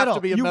to get a medal.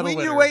 to be a You medal win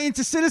your winner. way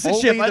into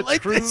citizenship. Only I the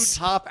like true this.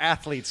 top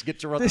athletes get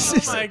to run This the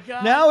is my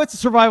God. now it's a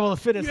survival of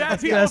the fittest. You have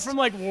That's people best. from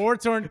like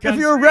war-torn countries. If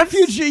you're a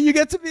refugee, you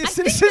get to be a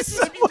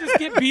citizen. You just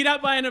get beat up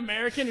by an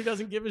American who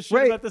doesn't give a shit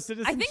Right. about the I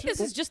citizenship. think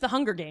this is just the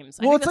Hunger Games.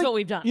 I Well, think it's that's like, what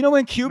we've done. You know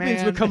when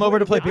Cubans would come over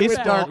to play I went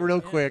baseball. dark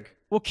real quick.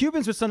 Well,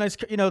 Cubans were so nice.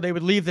 They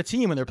would leave the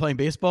team when they're playing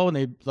baseball, and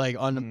they like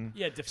on.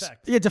 Yeah,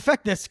 defect. Yeah,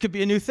 defectness could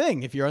be a new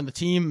thing if you're on the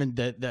team, and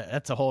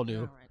that's a whole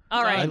new.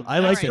 All right. I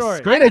like All this.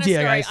 right. Great I got a idea,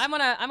 story. guys. I'm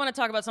gonna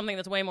talk about something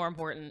that's way more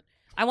important.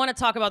 I want to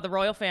talk about the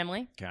royal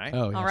family. Okay.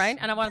 Oh, All yes. right,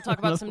 and I want to talk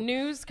about some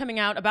news coming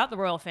out about the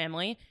royal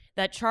family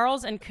that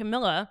Charles and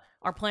Camilla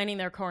are planning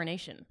their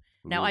coronation.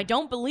 Now, I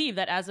don't believe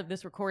that as of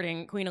this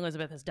recording, Queen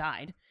Elizabeth has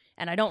died,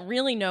 and I don't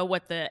really know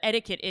what the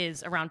etiquette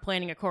is around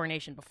planning a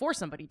coronation before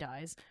somebody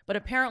dies, but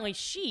apparently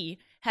she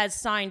has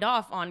signed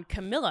off on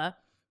Camilla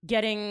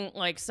getting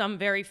like some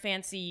very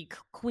fancy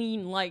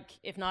queen-like,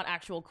 if not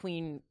actual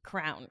queen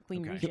crown,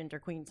 queen regent or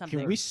queen something.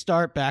 Can we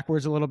start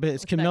backwards a little bit?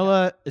 Is back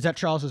Camilla? Is that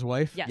Charles's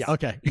wife? Yes.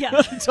 Okay. Yeah.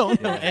 I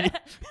don't know any.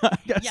 I gotta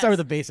Yes. start with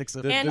the basics.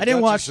 Of And- I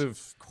didn't watch.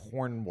 Duchess of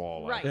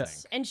Cornwall. Right. I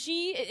think.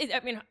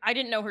 And I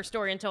didn't know her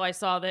story until I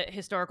saw the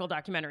historical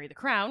documentary, The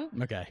Crown.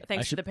 Okay.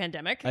 Thanks to the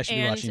pandemic. I should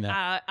be and, watching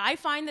that. I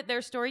find that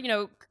their story,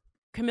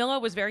 Camilla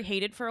was very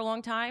hated for a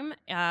long time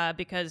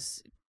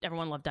because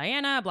everyone loved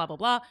Diana, blah, blah,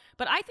 blah.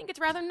 But I think it's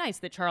rather nice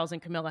that Charles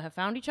and Camilla have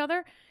found each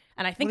other.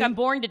 And I think I'm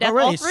boring to death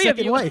Already, all three of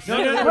second you. wife.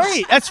 No.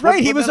 Right. That's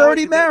right. He was But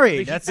already that-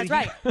 married. but That's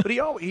right. But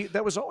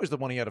that was always the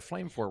one he had a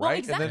flame for, Well, right?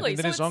 exactly. And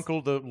then So his it's-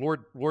 uncle, the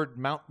Lord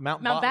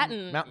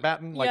Mountbatten.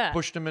 Mountbatten, Yeah.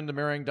 pushed him into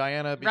marrying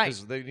Diana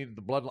because they needed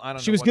the blood. I don't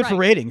know. She was what- good for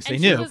Right. ratings. They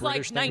And she knew. was like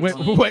British thing.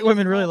 19. White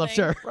women really whole loved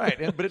thing. her. Right,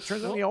 but it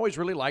turns out he always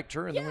really liked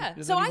her. And Yeah, then,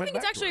 and so then he I went think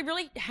it's back to actually a her.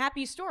 really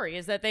happy story.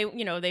 Is that they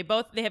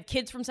have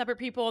kids from separate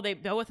people. They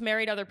both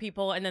married other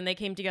people, and then they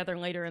came together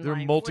later in They're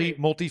life.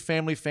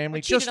 multi-family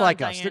family, cheated just on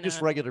like us. They're Diana.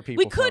 just regular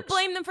people. We could folks.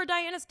 blame them for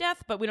Diana's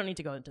death, but we don't need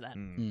to go into that.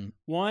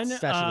 One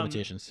Statute of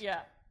limitations. Yeah.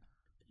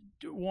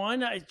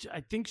 One, I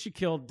think she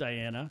killed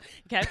Diana.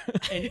 Okay.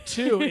 And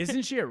two,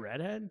 isn't she a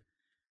redhead?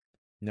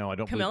 No, I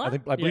don't. Camilla? I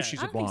believe Yeah. she's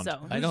I a don't think blonde.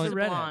 so. I Who's know the the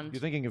redhead. blonde?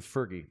 You're thinking of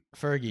Fergie.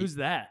 Fergie. Who's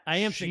that? I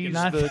am She's thinking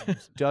Not- the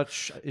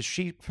Dutch. Is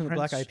she From the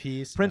Black Eyed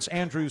Peas. Prince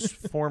Andrew's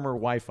former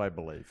wife, I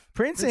believe.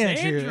 Prince Prince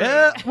Andrew.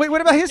 Andrew. Wait,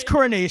 what about his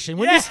coronation?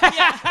 When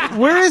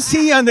where is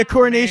he on the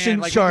coronation Man,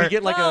 like, chart? we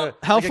get like Well,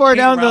 a How like a far King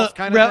down Ralph the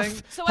kind of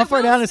thing? So How I far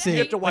will down is say- he?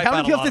 You have to wipe How out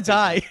many a people lot have to of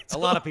die? people.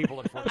 A lot of people,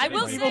 unfortunately. I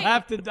will People say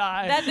have to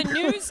die. that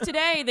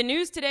the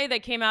news today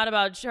that came out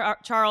about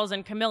Charles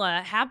and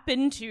Camilla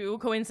happened to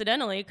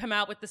coincidentally come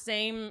out with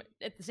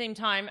at the same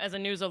time as a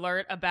news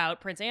alert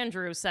about Prince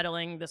Andrew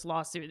settling this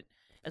lawsuit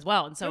as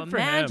well. And so Good for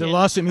him. imagine The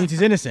lawsuit means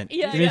he's innocent.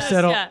 Yeah, Did he yes,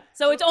 settle? yeah.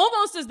 So it's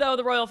almost as though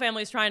the royal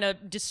family is trying to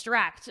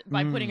distract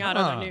by putting out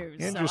other news.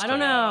 So I interesting. don't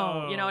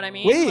know. You know what I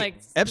mean? Wait, Like,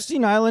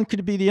 Epstein Island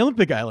could be the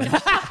Olympic Island.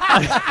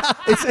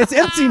 it's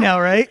empty now,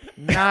 right?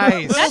 Nice.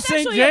 Little That's St.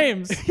 actually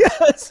James.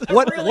 Yes.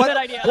 really good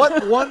idea.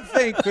 What one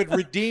thing could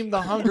redeem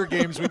the Hunger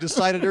Games we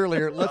decided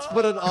earlier? Let's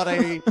put it on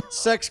a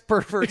sex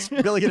perverts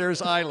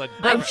billionaires island.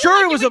 I'm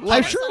sure it was.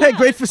 I'm sure it had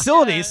great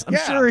facilities. I'm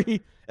Yeah. sure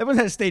everyone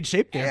had a stage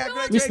shape there. Yeah, I feel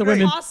like At least the we could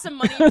women. toss some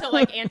money to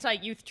like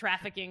anti-youth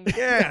trafficking.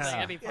 Yes.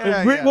 That'd be fun.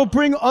 Yeah. We'll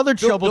bring other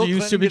trouble Bill to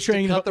use to Clinton be used to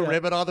trained. cut the Yeah.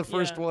 ribbon on the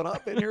first Yeah. one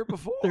up in here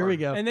before. There we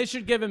go. And they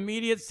should give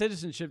immediate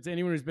citizenship to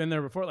anyone who's been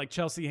there before, like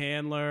Chelsea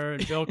Handler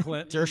and Bill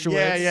Clinton. Dershowitz.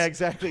 Yeah,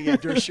 exactly. Yeah,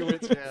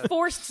 Dershowitz. Yeah.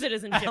 Forced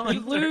citizenship. You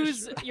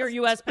lose your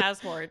U.S.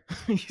 passport.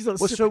 He's a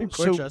Well, Supreme Court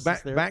so justice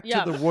back, there. back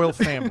Yeah. to the royal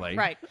family.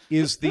 Right.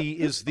 Is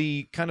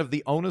the kind of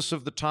the onus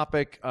of the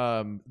topic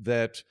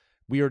that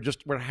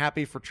we're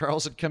happy for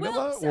Charles and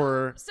Camilla,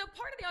 or so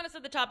part of the honest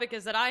of the topic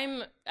is that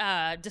I'm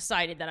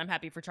decided that I'm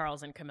happy for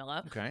Charles and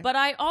Camilla. Okay. But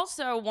I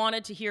also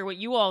wanted to hear what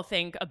you all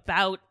think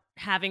about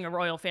having a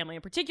royal family.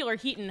 In particular,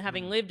 Heaton,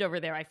 having lived over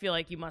there, I feel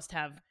like you must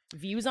have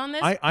views on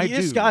this. I He do.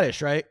 is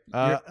Scottish, right?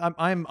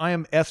 I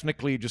am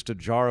ethnically just a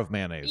jar of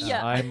mayonnaise.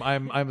 Yeah.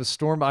 I'm a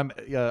storm. I'm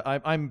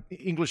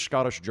English,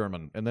 Scottish,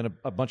 German, and then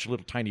a bunch of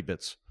little tiny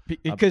bits.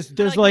 Because I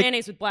there's like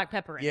mayonnaise with black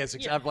pepper in it. Yes,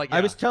 Yeah. I'm like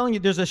I was telling you,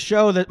 there's a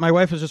show that my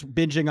wife was just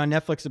binging on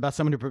Netflix about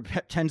someone who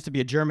pretends to be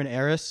a German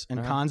heiress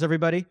and cons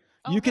everybody.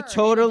 Oh, You could her,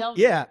 totally, Amy Delvey.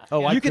 yeah.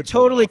 Oh, I you could could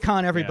pull it totally off.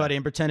 con everybody Yeah.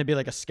 and pretend to be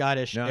like a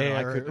Scottish No, heir.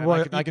 I or- could- and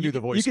well, I can do the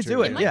voice You could too, do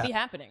yeah. it, It might yeah. be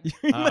happening.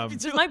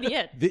 It Might be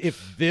it.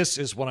 If this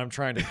is what I'm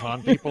trying to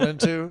con people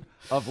into,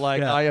 of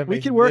like Yeah. I am We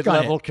a can work on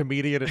mid-level it.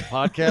 comedian and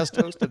podcast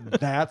host, and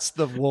that's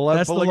the wool I'm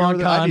That's the pulling long over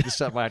there. I con. need to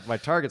set my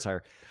targets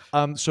higher.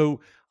 So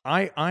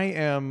I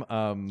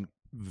am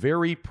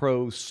very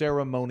pro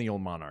ceremonial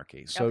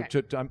monarchy. So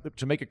Okay.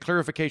 to make a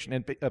clarification,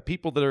 and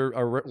people that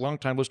are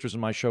longtime listeners in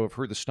my show have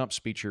heard the stump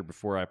speech here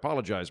before. I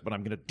apologize, but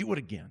I'm going to do it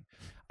again.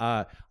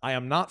 I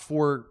am not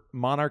for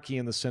monarchy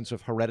in the sense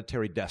of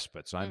hereditary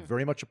despots. I'm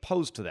very much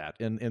opposed to that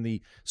in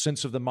the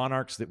sense of the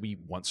monarchs that we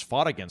once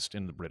fought against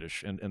in the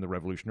British and in the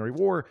Revolutionary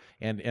War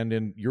and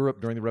in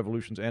Europe during the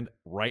revolutions, and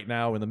right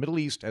now in the Middle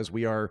East as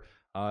we are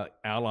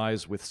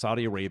allies with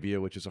Saudi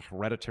Arabia, which is a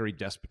hereditary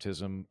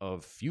despotism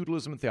of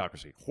feudalism and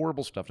theocracy.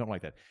 Horrible stuff. Don't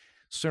like that.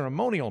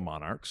 Ceremonial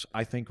monarchs,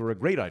 I think, are a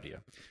great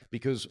idea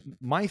because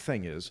my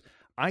thing is,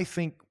 I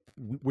think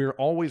we're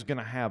always going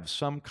to have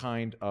some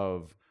kind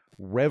of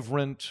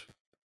reverent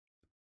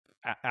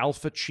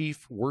alpha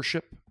chief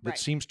worship that Right.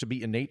 seems to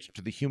be innate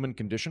to the human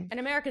condition. And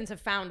Americans have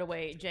found a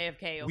way.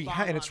 JFK,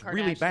 Obama, And it's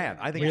really Kardashian. bad.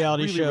 I think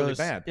Reality it's really, really shows,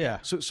 bad. yeah.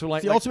 So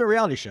like It's the ultimate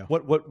reality show.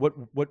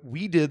 what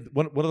we did,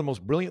 one of the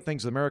most brilliant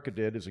things that America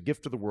did as a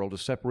gift to the world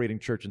is separating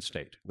church and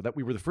state. That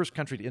we were the first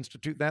country to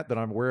institute that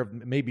I'm aware of,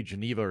 maybe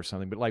Geneva or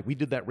something, but like we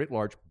did that writ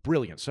large.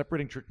 Brilliant.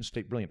 Separating church and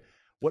state, brilliant.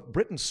 What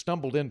Britain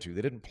stumbled into,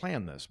 they didn't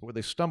plan this, but what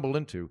they stumbled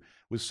into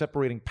was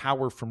separating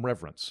power from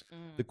reverence.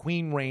 The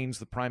Queen reigns,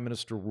 the Prime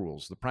Minister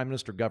rules, the Prime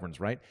Minister governs,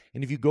 right?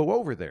 And if you go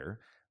over there,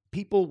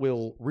 people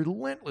will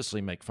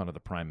relentlessly make fun of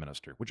the Prime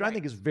Minister, which I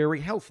think is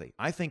very healthy.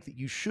 I think that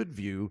you should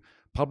view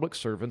public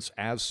servants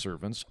as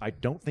servants. I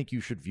don't think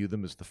you should view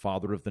them as the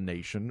father of the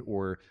nation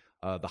or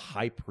the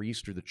high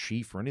priest or the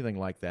chief or anything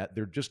like that.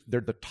 They're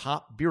the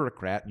top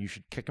bureaucrat, and you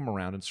should kick them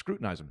around and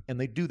scrutinize them. And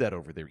they do that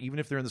over there, even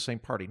if they're in the same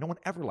party. No one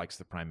ever likes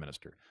the prime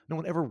minister. No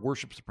one ever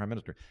worships the prime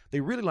minister.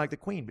 They really like the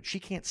queen, but she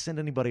can't send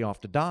anybody off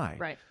to die.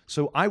 Right.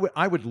 So I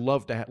would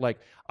love to have, like,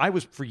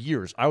 for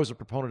years, I was a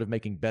proponent of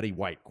making Betty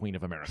White Queen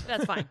of America.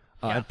 That's fine.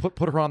 And put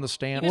her on the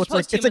stand. Even Well,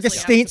 it's like a posthumously, I would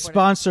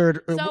support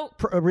state-sponsored So,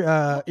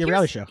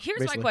 reality show. Here's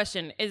basically. my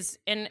question: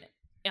 and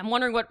I'm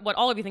wondering what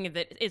all of you think of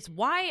it. Is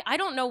why I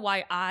don't know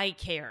why I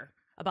care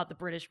about the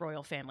British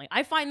royal family.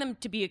 I find them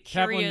to be a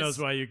curious. Kaplan knows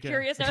why you care.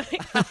 Curious,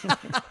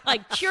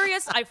 like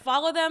curious. I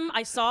follow them.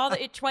 I saw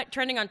it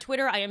trending on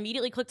Twitter. I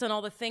immediately clicked on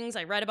all the things.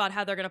 I read about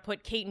how they're going to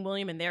put Kate and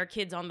William and their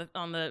kids on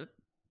the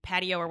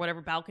patio or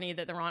whatever balcony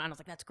that they're on. And I was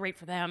like, that's great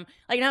for them.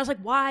 Like, and I was like,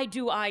 why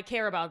do I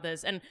care about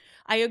this? And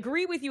I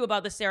agree with you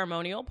about the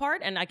ceremonial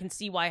part, and I can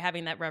see why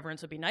having that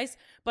reverence would be nice.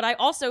 But I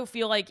also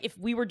feel like if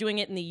we were doing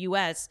it in the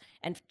U.S.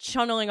 and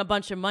channeling a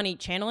bunch of money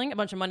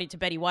to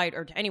Betty White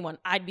or to anyone,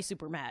 I'd be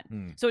super mad.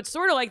 So it's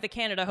sort of like the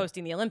Canada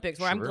hosting the Olympics,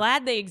 where I'm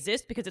glad they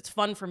exist because it's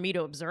fun for me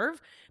to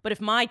observe. But if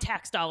my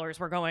tax dollars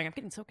were going, I'm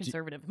getting so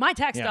conservative. If my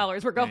tax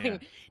dollars were going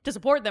to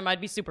support them, I'd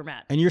be super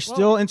mad. And you're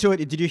still into it.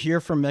 Did you hear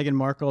from Meghan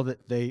Markle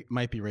that they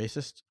might be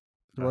racist?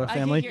 The royal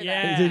family? I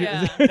did hear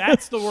that. Yeah,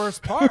 that's the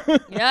worst part.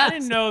 Yeah. I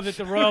didn't know that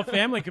the royal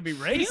family could be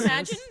racist. Can you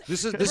imagine?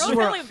 This is royal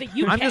where family of the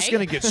UK? I'm just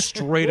going to get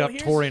straight up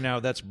here's- Tory now.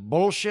 That's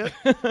bullshit.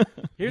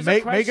 Here's a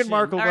question Meghan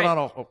Markle All went right.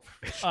 on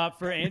a.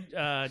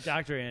 for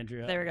Dr.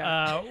 Andrea. There we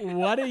go.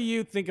 What do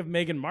you think of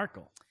Meghan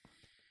Markle?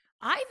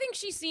 I think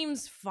she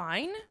seems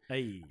fine.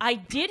 Hey. I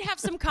did have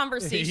some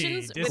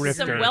conversations Hey, with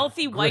some grifter.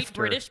 wealthy white Grifter.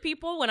 British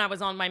people when I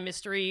was on my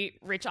mystery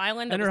rich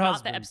island that And was her not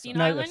husband. the Epstein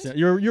No, Island.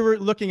 you were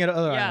looking at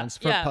other islands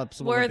for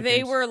pups. where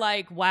they were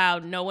like, wow,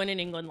 no one in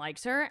England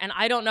likes her. And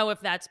I don't know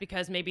if that's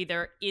because maybe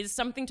there is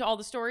something to all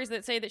the stories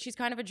that say that she's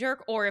kind of a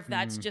jerk, or if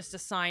that's just a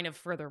sign of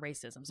further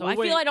racism. So Well, I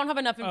feel wait. I don't have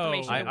enough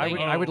information to weigh in.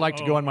 I would like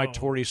to go on my oh.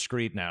 Tory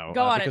screed now.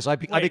 Go on because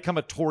it. I become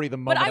a Tory the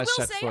But moment I I will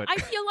set say, foot. I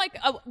feel like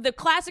the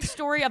classic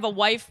story of a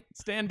wife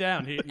Stand down.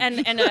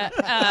 and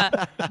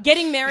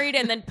getting married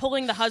and then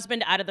pulling the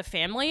husband out of the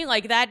family,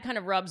 like that kind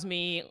of rubs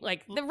me,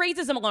 like the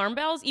raises some alarm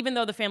bells, even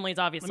though the family is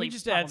obviously Let me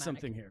just problematic. add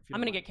something here. if you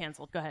I'm going to don't get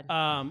canceled. Go ahead.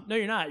 mind. No,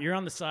 you're not. You're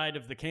on the side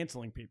of the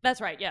canceling people.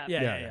 That's right. Yeah.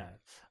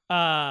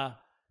 Yeah.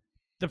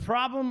 The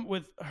problem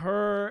with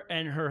her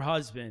and her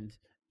husband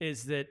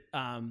is that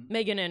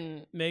Meghan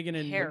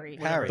and Harry.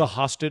 whatever. the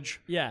hostage.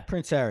 Yeah.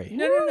 Prince Harry.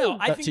 No.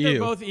 I That's think to they're you.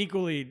 both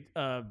equally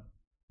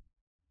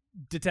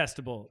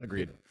detestable.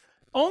 Agreed.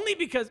 Only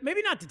because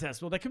maybe not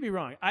detestable. That could be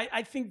wrong.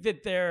 I think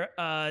that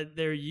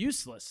they're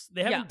useless.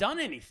 They haven't done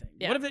anything.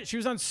 Yeah. What if she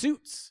was on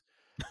Suits?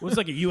 It was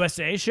like a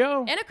USA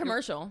show. And a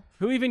commercial.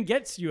 Who even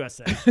gets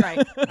USA?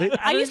 Right.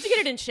 I used to get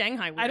it in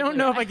Shanghai. I don't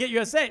know if I get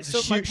USA. So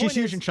my She's point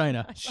huge is, in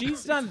China.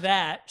 she's done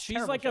that. She's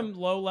Terrible like a show.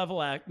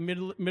 low-level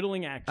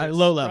middling actress.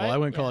 Low level. right? I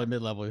wouldn't call it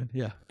mid-level.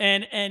 Yeah.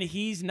 And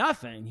he's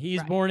nothing. He's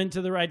Right. born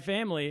into the right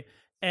family.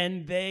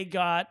 And they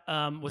got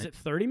was it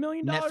 $30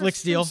 million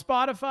Netflix from deal.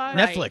 Spotify?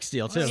 Right. Netflix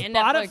deal, too. And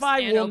Netflix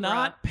Spotify and will Oprah.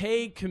 not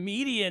pay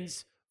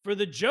comedians for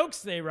the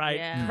jokes they write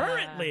Yeah.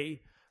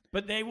 currently,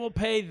 but they will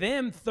pay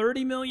them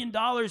 $30 million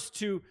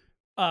to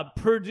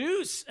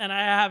produce, and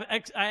I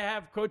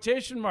have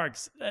quotation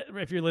marks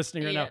if you're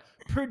listening right Yeah. now.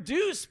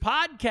 Produce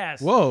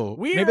podcasts. Whoa.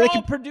 we Maybe are they all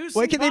could- producing.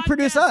 why can't they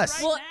produce podcasts us?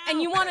 right Well, now.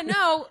 and you want to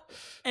know,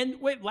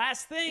 And wait,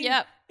 last thing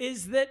Yep.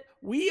 is that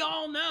we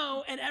all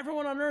know, and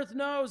everyone on earth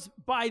knows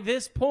by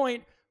this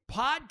point,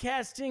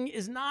 podcasting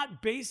is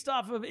not based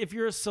off of if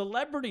you're a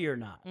celebrity or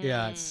not.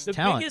 Yeah, it's The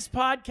talent. biggest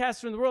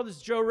podcaster in the world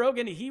is Joe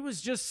Rogan. He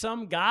was just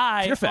some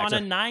guy Fear on Factor. a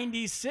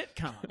 90s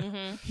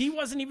sitcom. He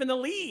wasn't even the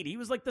lead. He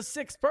was like the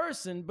sixth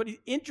person, but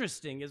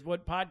interesting is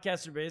what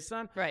podcasts are based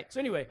on. Right. So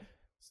anyway,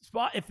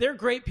 if they're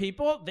great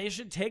people, they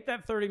should take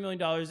that $30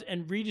 million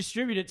and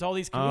redistribute it to all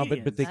these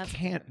comedians. But they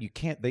can't. You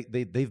can't.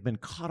 They've been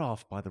cut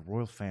off by the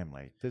royal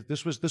family.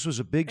 This was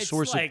a big It's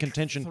source like of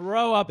contention.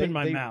 throw up in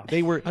my mouth.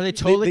 They were. Are they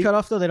totally cut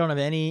off, though? They don't have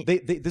any...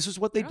 This is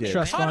what they did.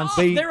 Trust Cut funds. off.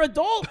 They- They're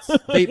adults.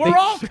 they- We're they-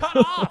 all cut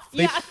off.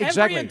 They- Every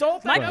exactly.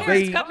 adult. my I know.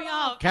 parents They- cut me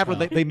off. Kaplan,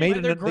 they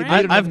made They're an great.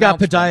 I've got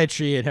announcement.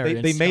 podiatry at Harry.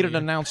 They made an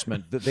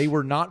announcement that they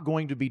were not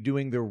going to be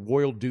doing their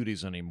royal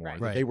duties anymore.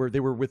 Right. That Right. they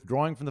were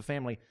withdrawing from the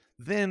family.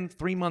 Then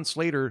 3 months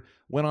later,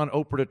 went on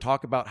Oprah to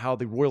talk about how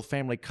the royal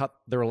family cut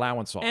their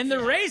allowance off. And the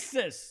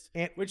racist,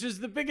 And- which is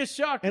the biggest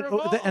shocker And, of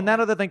all. and that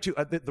other thing too,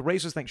 the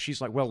racist thing.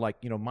 She's like, well,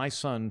 like my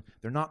son,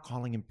 they're not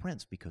calling him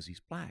Prince because he's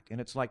black, and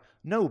it's like,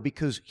 no,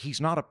 because he's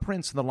not a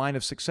prince in the line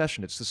of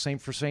succession. It's the same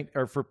for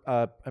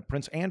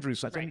Prince Andrew's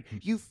son. I mean,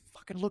 you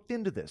fucking looked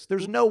into this.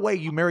 There's no way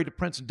you married a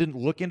prince and didn't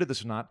look into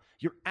this or not.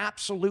 You're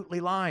absolutely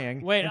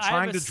lying Wait, and I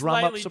trying have a to drum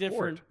up slightly support.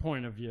 different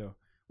point of view.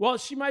 Well,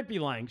 she might be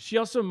lying. She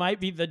also might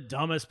be the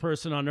dumbest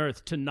person on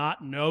earth to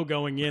not know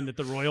going in that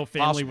the royal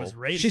family was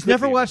Possible. racist. She's Could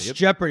never be an watched idiot.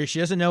 Jeopardy. She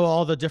doesn't know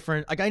all the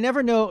different... Like, I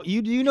never know... Do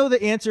you know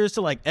the answers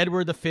to, like,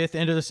 Edward V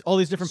and to this, all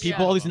these different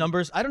people, Yeah. all these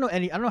numbers? I don't know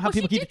any... I don't know how Well,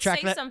 people she keep did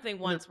track say of that. something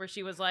once where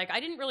she was like, I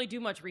didn't really do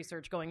much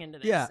research going into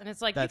this. Yeah, And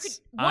it's like, you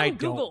that's- could, one I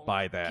Google don't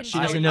buy that. can She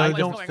tell doesn't you know I what's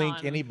don't going think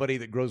on. anybody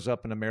that grows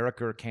up in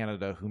America or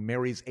Canada who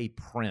marries a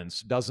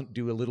prince doesn't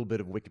do a little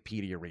bit of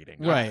Wikipedia reading.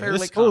 I'm Right. fairly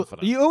This-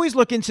 confident. you always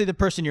look into the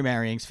person you're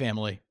marrying's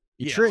family.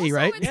 Yes. Tree, Also,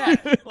 right?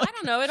 it's like, I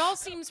don't know. It all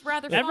seems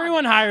rather fun.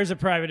 Everyone hires a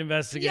private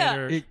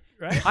investigator, Yeah.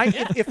 right?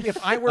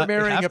 If I were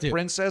marrying have a to.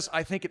 princess,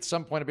 I think at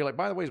some point I'd be like,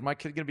 by the way, is my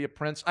kid going to be a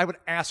prince? I would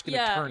ask an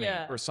Yeah, attorney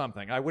yeah. or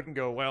something. I wouldn't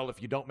go, well,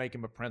 if you don't make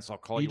him a prince, I'll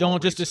call you. You don't all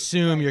just racist.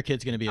 assume your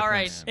kid's going to be a All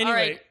right. prince. Anyway, All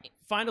right.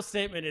 final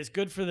statement is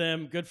good for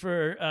them. Good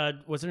for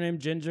what's her name?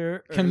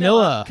 Ginger. Or-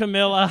 Camilla.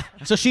 Camilla.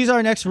 So she's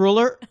our next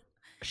ruler.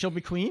 She'll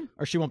be queen,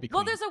 or she won't be queen.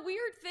 Well, there's a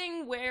weird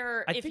thing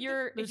where I if think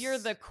you're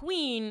there's- the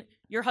queen,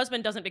 your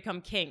husband doesn't become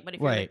king. But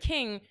if you're Right. the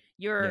king,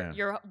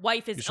 your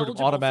wife is You sort of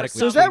eligible automatically- for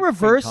So is some. that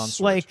reverse? consorts.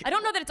 Like, I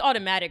don't know that it's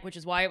automatic, which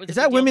is why it was. Is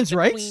a that big deal, women's but the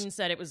rights? Queen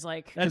said it was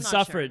like That's I'm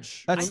not suffrage.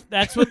 Sure.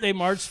 That's what they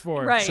marched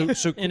for. Right.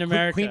 So in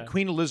America.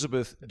 Queen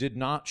Elizabeth did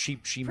not. She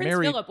Prince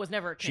married. Philip was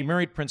never a king. She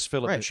married Prince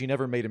Philip, Right. but she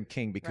never made him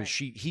king because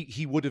Right.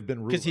 he would have been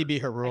ruler. because he'd be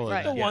her ruler.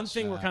 Right. The one Yes.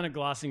 thing we're kind of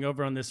glossing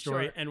over on this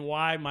story Sure. and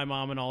why my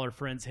mom and all her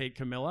friends hate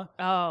Camilla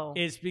Oh,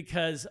 is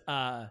because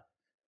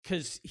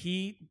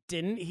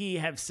he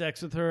have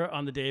sex with her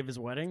on the day of his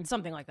wedding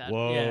something like that.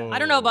 Whoa. Yeah. I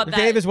don't know about The that.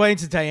 day of his wedding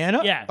to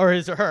Diana? Yeah. Or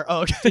is it her?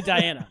 Oh, okay. to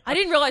Diana. I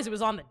didn't realize it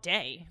was on the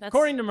day. That's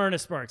According to Myrna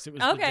Sparks, it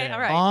was the okay. day. All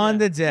right. On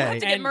the We'll have day.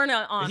 to get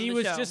Myrna on He the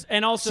was show. just,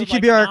 and also She like,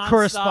 could be our nonstop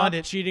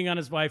correspondent. cheating on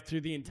his wife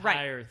through the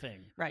entire thing.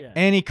 Right. Yeah.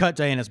 And he cut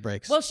Diana's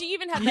brakes. Well, she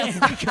even had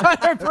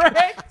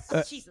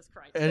that. Jesus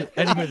Christ.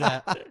 Ending with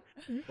that.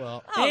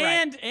 Well, All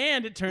right.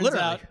 And it turns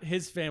Literally. out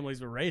his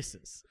families were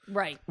racist.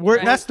 Right.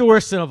 that's the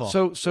worst sin of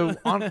all. So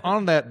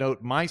on that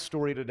note, my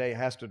story today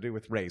has to do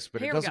with race,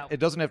 but Here it we doesn't. go. It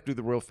doesn't have to do with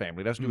the royal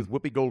family. It has to do with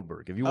Whoopi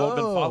Goldberg. Have you all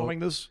been Oh. following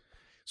this?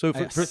 So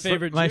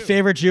Favorite my Jew.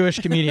 favorite Jewish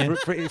comedian.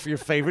 for your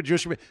favorite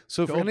Jewish.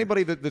 So for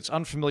anybody that's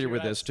unfamiliar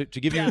with this, to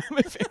give you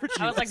my favorite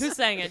I was like, who's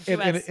saying it? in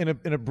Jewess.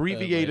 an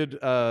abbreviated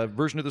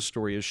version of the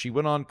story is she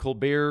went on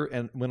Colbert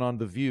and went on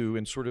The View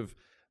and sort of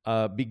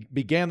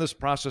began this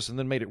process and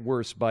then made it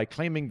worse by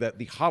claiming that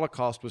the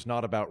Holocaust was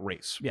not about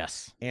race.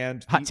 Yes.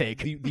 And Hot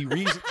take. The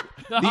reason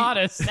The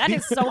hottest. That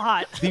is so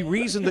hot. the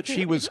reason that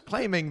she was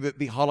claiming that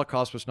the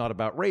Holocaust was not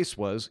about race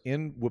was,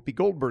 in Whoopi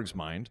Goldberg's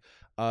mind,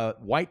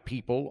 white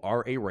people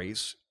are a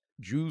race.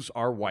 Jews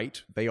are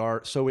white. They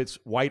are, so it's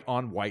white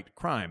on white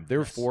crime.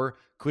 Therefore,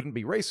 couldn't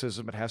be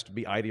racism. It has to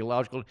be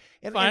ideological.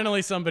 And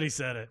Finally, somebody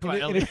said it.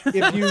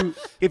 and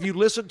if you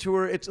listen to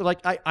her, it's like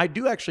I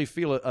do actually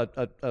feel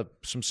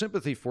some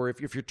sympathy for her.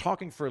 If you're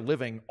talking for a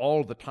living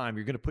all the time,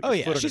 you're going to put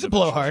your foot She's a under the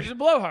blowhard. She's a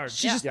blowhard.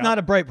 She's just not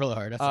a bright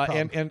blowhard. That's the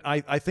problem. and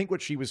I think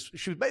what she was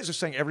basically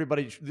saying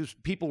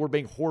people were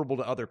being horrible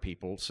to other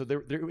people. So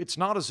it's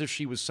not as if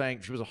she was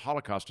saying she was a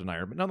Holocaust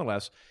denier, but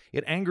nonetheless,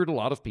 it angered a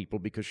lot of people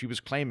because she was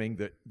claiming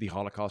that the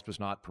Holocaust was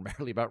not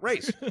primarily about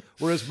race,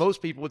 whereas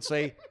most people would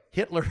say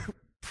Hitler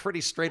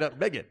pretty straight up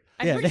bigot.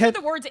 I'm Yeah, pretty they sure had-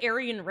 the words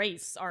Aryan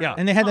race are. Yeah.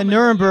 And they had the commonly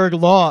Nuremberg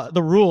used. law,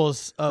 the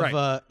rules of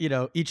Right.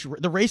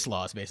 the race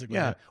laws basically.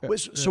 Yeah.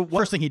 So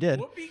First thing he did.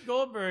 Whoopi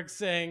Goldberg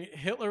saying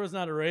Hitler was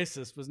not a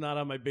racist was not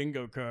on my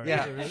bingo card.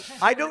 Yeah,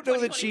 I don't know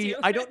that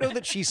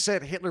she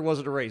said Hitler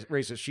wasn't a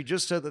racist. She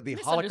just said that the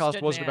Holocaust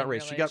Misunderstood wasn't man, about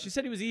race. really. She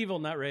said he was evil,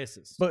 not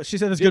racist. But she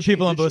said there's Did good she-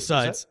 people on did both she- is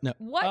that- sides. No.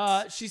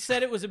 What? She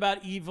said it was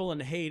about evil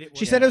and hate.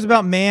 She said it was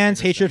about man's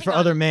hatred for Hang on.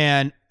 other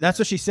man. That's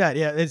what she said.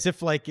 Yeah, as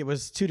if like it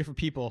was two different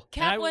people.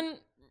 Kaplan,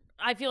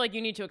 I feel like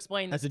you need to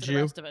explain this As a to Jew?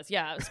 the rest of us.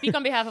 Yeah, speak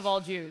on behalf of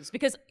all Jews.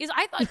 Because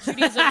I thought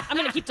Judaism, I'm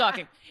going to keep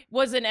talking,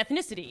 was an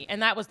ethnicity,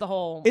 and that was the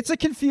whole. It's a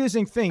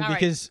confusing thing All right.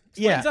 because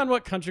Depends on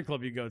what country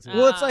club you go to.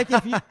 well, it's like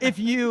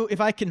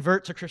if I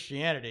convert to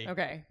Christianity,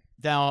 Okay.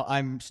 now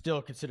I'm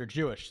still considered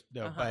Jewish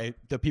though by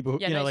the people who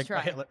Yeah, nice like try.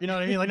 by Hitler. You know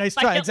what I mean? Like nice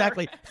By try, Hitler.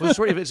 exactly. Well, the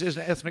story of it's an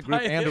ethnic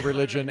group and a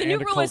religion The and new a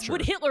rule is, culture.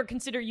 would Hitler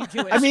consider you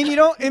Jewish? I mean, you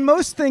don't. In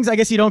most things, I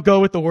guess you don't go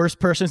with the worst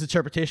person's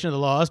interpretation of the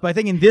laws. But I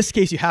think in this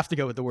case, you have to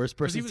go with the worst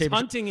person's he was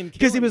interpretation. hunting and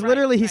because he killing. was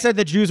literally he said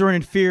that Jews were an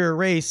inferior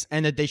race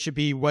and that they should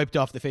be wiped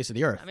off the face of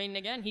the earth. I mean,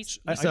 again, he's.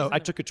 I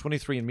took a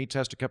 23andMe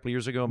test a couple of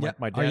years ago. Yeah.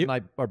 My Are dad you- and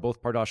I are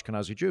both part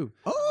Ashkenazi Jew.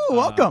 Oh,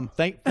 welcome.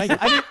 Thank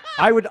you.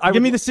 I would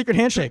Give me the secret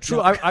handshake.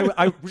 True,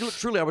 I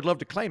truly would love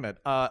to claim it,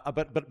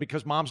 but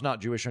because mom's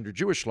not Jewish under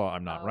Jewish law,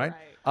 I'm not, right?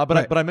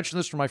 But I mentioned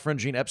this to my friend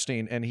Gene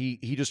Epstein, and he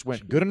just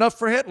went, good enough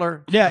for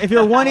Hitler. Yeah, if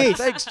you're 1/8,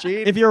 Thanks,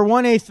 Gene. if you're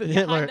 1/8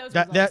 Hitler, those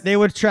that results. they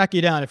would track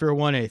you down if you're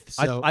 1/8.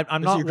 So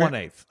I'm is not your gra-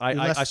 1/8. you're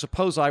less- I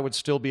suppose I would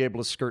still be able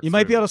to skirt. You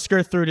might be through. able to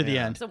skirt through to the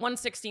end. So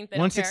 1/16.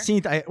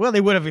 1/16. Well,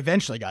 they would have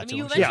eventually got I mean, to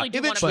you 1/16. Yeah, eventually do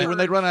wanna eventually when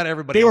purge. they run out of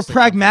everybody. They were else,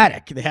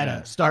 pragmatic. They had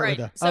to start All right,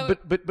 with a.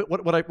 so-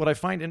 but what I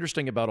find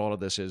interesting about all of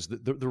this is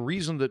that the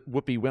reason that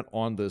Whoopi went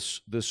on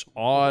this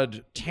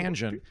odd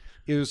tangent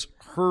is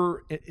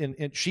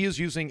and she is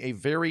using a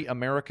very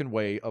American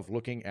way of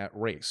looking at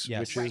race, Yes.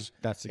 which Right. is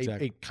That's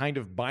exactly. a kind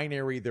of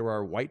binary. There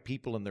are white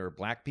people and there are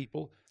black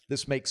people.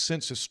 This makes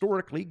sense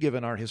historically,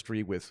 given our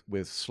history with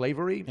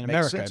slavery. In Makes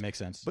America, sense. it makes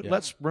sense. But Yeah.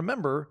 let's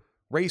remember,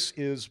 race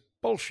is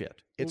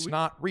bullshit. It's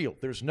not real.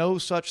 There's no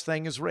such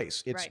thing as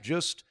race. It's Right.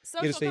 just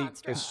Social it's a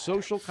construct.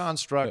 social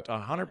construct,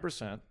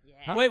 100%.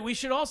 Wait, we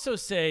should also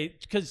say,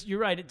 because you're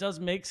right, it does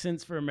make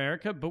sense for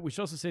America, but we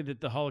should also say that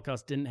the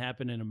Holocaust didn't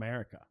happen in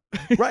America.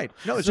 Right.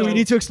 No, So we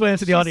need to explain it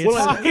to the audience.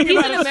 He's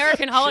an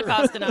American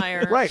Holocaust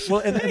denier. Right.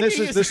 Well, and this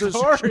is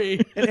story.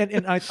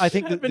 and I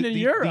think that Happened in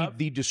Europe.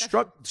 the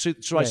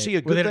destruct. So I see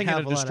a Where they good didn't thing and have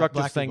a a lot of destructive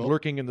black thing people.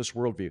 lurking in this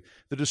worldview.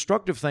 The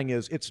destructive thing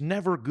is it's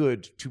never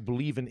good to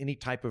believe in any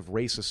type of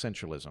race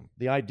essentialism.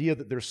 The idea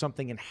that there's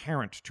something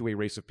inherent to a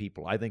race of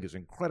people, I think, is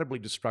incredibly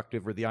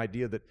destructive. Or the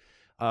idea that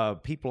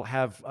people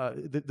have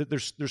that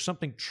there's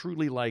something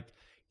truly like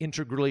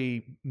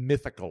integrally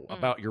mythical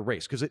about your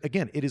race, because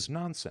again, it is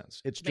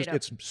nonsense. It's just Made up.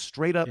 it's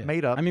straight up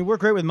made up. I mean, we're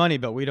great with money,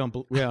 but we don't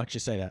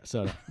just say that.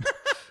 So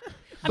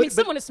I mean,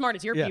 someone as smart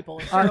as your people,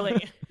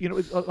 surely. You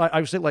know, I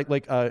would say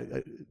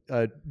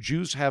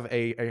Jews have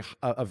a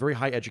very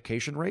high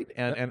education rate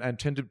and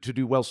tend to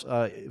do well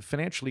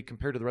financially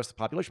compared to the rest of the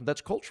population.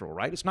 That's cultural,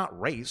 right? It's not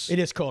race. It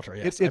is culture.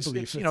 Yes, It's I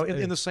believe you know,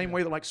 in the same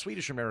way that like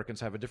Swedish Americans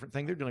have a different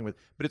thing they're dealing with,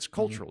 but it's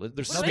cultural.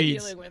 There's What are they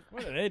dealing with?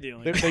 What are they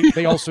dealing with?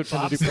 they also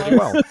tend to do pretty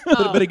well.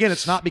 But again,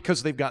 it's not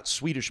because they've got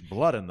Swedish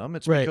blood in them.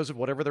 It's because of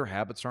whatever their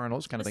habits are and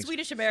those kind of The things.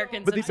 Swedish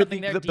Americans But have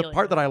something they're the dealing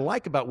part with. that I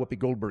like about Whoopi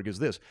Goldberg is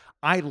this.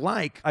 I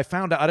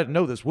found out, I didn't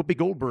know this, Whoopi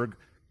Goldberg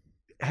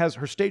has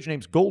her stage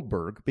name's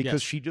Goldberg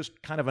because she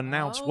just kind of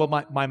announced, well,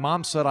 my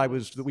mom said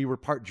that we were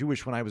part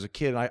Jewish when I was a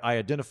kid. I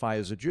identify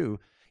as a Jew,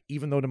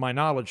 even though to my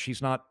knowledge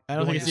she's not. I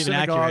don't think it's even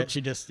accurate.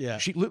 She just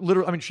She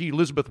literally, I mean, she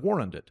Elizabeth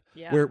Warrened it,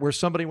 Yeah. where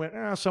somebody went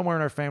somewhere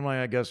in our family,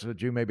 I guess a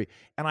Jew maybe,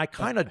 and I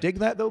kind of dig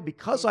that though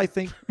because I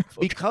think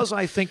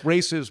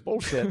race is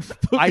bullshit.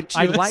 I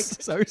like.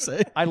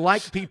 I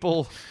like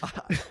people.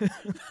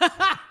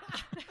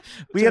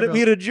 we had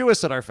a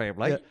Jewess in our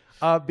family.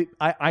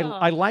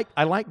 I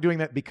like doing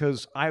that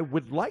because I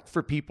would like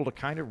for people to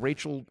kind of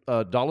Rachel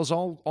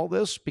Dolezal all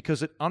this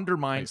because it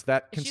undermines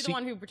that Is she conceit. the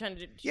one who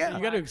pretended? Yeah.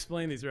 You got to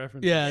explain these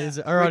references.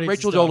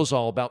 Rachel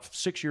Dolezal about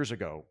 6 years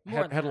ago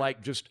had that.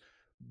 like just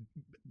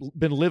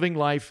been living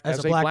life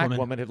as a black woman.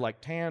 woman, had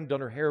like tanned,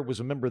 done her hair, was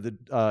a member of the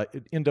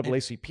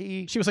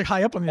NAACP. She was like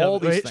high up on the all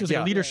right? these She things. was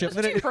like leadership.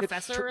 Wasn't she a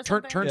professor or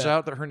something? Turns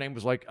out that her name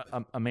was like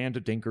Amanda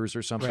Dinkers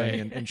or something, Right.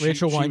 and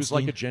Rachel she was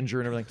like Weinstein. a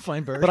ginger and everything.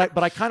 Feinberg.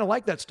 But I kind of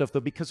like that stuff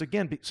though because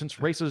again, since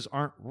races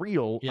aren't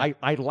real,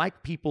 I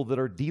like people that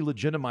are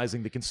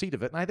delegitimizing the conceit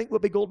of it, and I think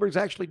Whoopi Goldberg's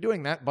actually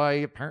doing that by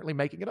apparently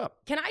making it up.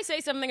 Can I say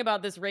something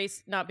about this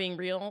race not being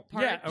real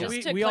part? Yeah,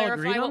 just to we all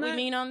clarify agreed on what we that?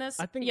 mean on this.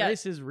 I think Yeah.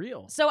 race is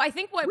real. So I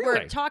think what Really?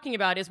 we're talking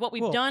about is what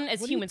we've done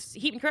as humans.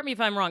 Heaton, correct me if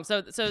I'm wrong.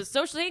 So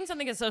saying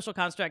something is a social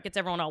construct gets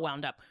everyone all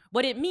wound up.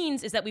 What it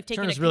means is that we've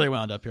taken Turner's really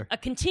wound up here. a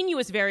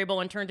continuous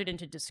variable and turned it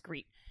into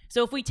discrete.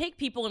 So if we take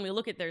people and we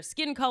look at their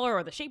skin color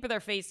or the shape of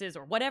their faces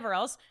or whatever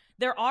else,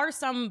 there are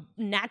some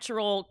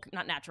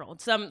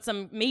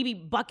some maybe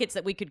buckets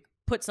that we could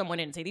put someone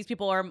in and say these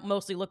people are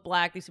mostly look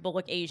black, these people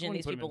look Asian,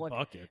 these put them people in look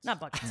buckets. not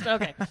buckets.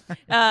 Okay,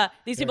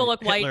 these people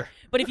look white. Hitler.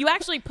 But if you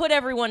actually put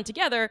everyone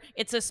together,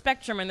 it's a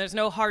spectrum and there's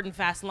no hard and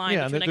fast line.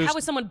 Yeah, between, and like, how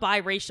there's- is someone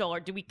biracial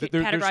or do we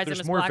categorize There's them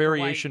as more black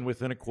variation or white?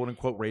 within a quote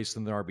unquote race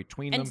than there are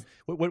between And them.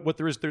 What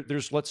there is,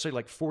 there's let's say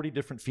like 40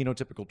 different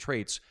phenotypical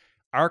traits.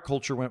 Our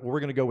culture went, well, we're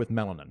going to go with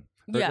melanin.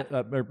 Yeah.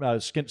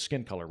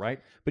 Skin color,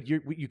 right? But you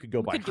could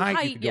go by could do height, you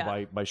height, could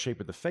go by shape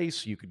of the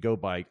face, you could go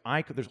by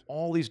eye. There's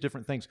all these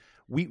different things.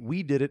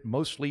 We did it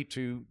mostly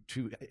to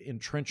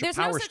entrench There's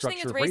a power no such structure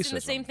thing as of race, racism. and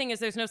the same thing as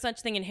there's no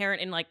such thing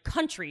inherent in like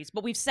countries,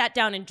 but we've sat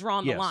down and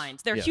drawn the Yes,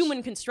 lines. They're yes.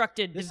 human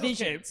constructed Okay,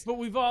 divisions. but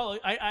we've all.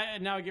 I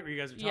now I get what you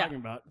guys are Yeah. talking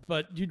about.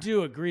 But you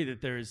do agree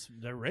that they're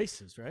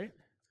racist, right?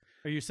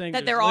 Are you saying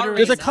That there's there are literally-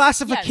 There's a Yes.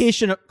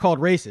 classification called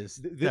races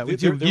that we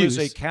do There use.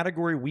 is a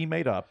category we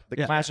made up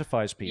that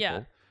classifies people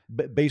Yeah.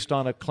 based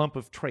on a clump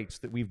of traits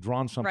that we've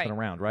drawn something Right.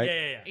 around, right?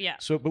 Yeah. Yeah.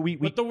 So, but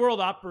But the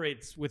world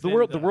operates within the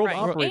world Right.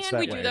 operates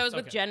And that we way. do those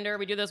with Okay. gender.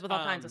 We do those with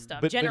all kinds of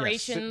stuff. But yes,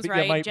 Generations, but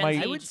yeah, right? Gen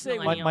Z, I would say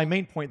my millennial.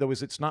 main point though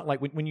is it's not like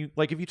when you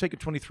like if you take a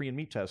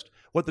 23andMe test,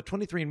 what the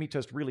 23andMe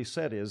test really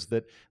said is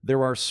that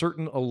there are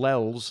certain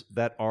alleles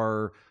that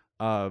are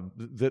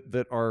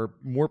that are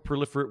more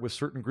proliferate with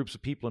certain groups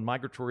of people and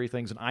migratory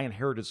things, and I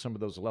inherited some of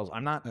those alleles.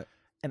 I'm not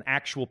an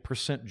actual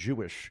percent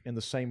Jewish in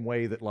the same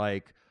way that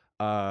like.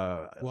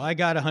 Well, I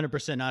got 100%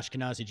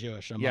 Ashkenazi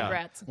Jewish. I'm Yeah.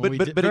 Congrats. I'm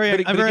very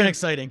again,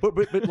 exciting.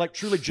 But like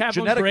truly Kaplan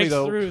genetically breaks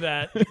though, through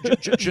that.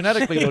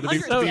 genetically though, to be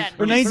 100%.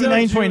 We're fair,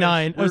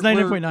 99.9. I was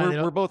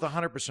 99.9. We're both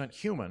 100%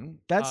 human.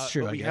 That's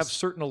true, But I we guess. have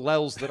certain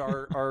alleles that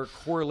are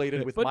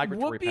correlated with But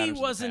migratory patterns. in Whoopi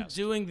the wasn't past.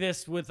 doing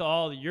this with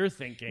all your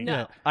thinking.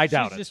 No. I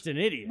doubt She's it. just an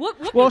idiot.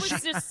 Whoopi Well, was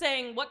just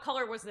saying what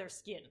color was their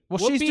skin. Well,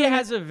 Whoopi she's doing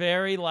has a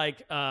very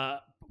like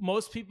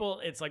most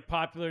people. It's like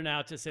popular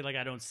now to say like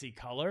I don't see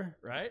color,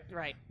 right?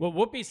 Right. What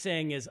Whoopi's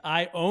saying is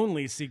I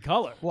only see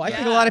color. Well, I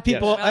think a Yeah. lot of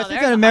people. Yes. I Well, think there's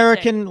that a hot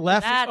American take.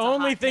 left. That's a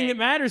Only hot thing take. that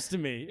matters to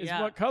me is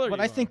Yeah. what color. But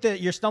you I are. think that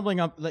you're stumbling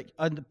up like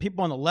the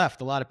people on the left.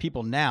 A lot of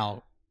people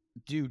now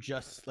do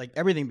just like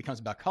everything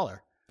becomes about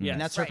color. Yes. And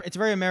that's Right. it's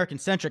very American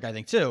centric, I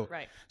think, too.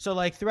 Right. So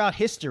like throughout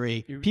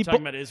history, You're people.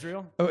 talking about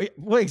Israel. Oh,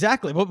 well,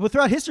 exactly. Well,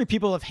 throughout history,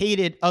 people have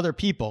hated other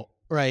people,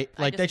 right?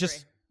 Like they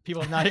just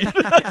people have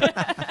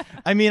not.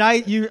 I mean,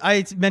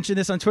 I mentioned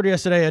this on Twitter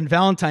yesterday on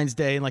Valentine's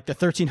Day in like the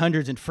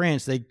 1300s in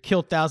France. They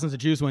killed thousands of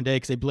Jews one day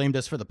because they blamed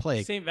us for the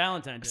plague. Saint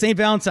Valentine. Day. Saint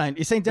Valentine.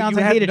 Saint you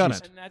Valentine hadn't hated done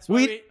Jews. it. And that's why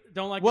we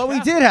don't like. Well, the we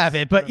did Catholics. have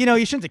it, but you know,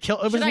 you shouldn't have killed.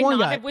 It was Should I one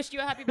not guy. have wished you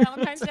a happy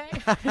Valentine's Day?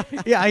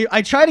 Yeah,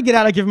 I tried to get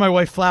out of giving my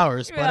wife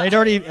flowers, but Yeah. I'd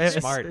already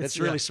Smart. It's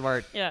really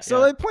smart. Yeah.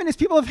 So the point is,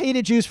 people have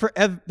hated Jews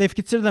forever. They've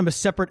considered them a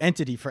separate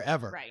entity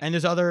forever. Right. And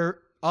there's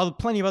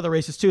plenty of other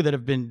races too that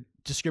have been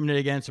discriminated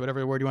against, or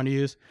whatever word you want to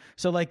use.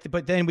 So like,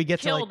 but then we get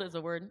Killed to like is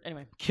a word.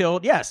 Anyway.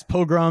 killed, yes,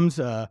 pogroms.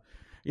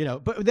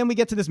 But then we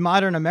get to this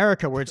modern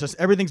America where it's just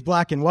everything's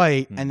black and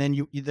white, and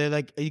then they're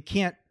like you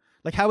can't.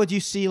 like how would you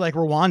see like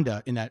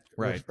Rwanda in that?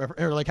 Right.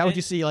 Or like how would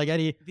you see like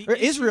any the or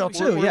issue Israel is-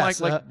 too? Or Yes.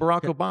 like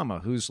Barack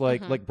Obama, who's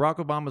like Barack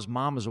Obama's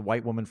mom is a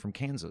white woman from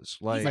Kansas.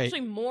 Like He's Right.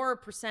 actually more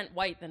percent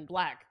white than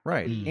black.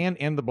 right.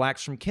 And the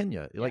blacks from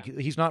Kenya. Like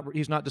he's not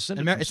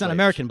descended from it's not slaves.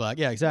 American black.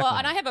 Yeah, exactly. Well,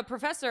 and I have a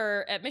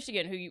professor at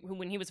Michigan who,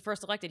 when he was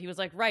first elected, he was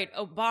like, right,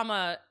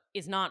 Obama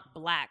is not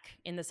black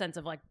in the sense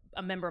of like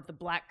a member of the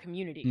black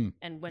community.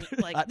 And when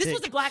like Hot this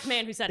was take. a black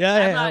man who said Yeah, it.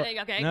 yeah, I'm yeah.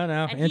 not, okay. No,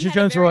 no. And he Andrew had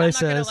a Jones-Rooy I'm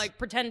not gonna says- like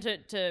pretend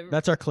to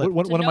That's our clip.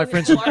 One to of know my his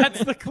friends. full That's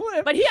argument. the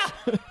clip. But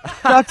yeah,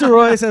 Dr.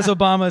 Roy says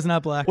Obama is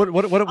not black. What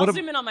I'll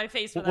zoom in on my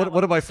face for that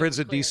one of my just so friends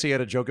it's at clear. DC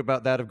had a joke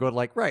about that of going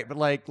like, right, but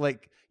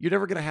like you're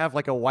never gonna have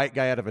like a white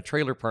guy out of a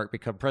trailer park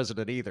become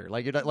president either.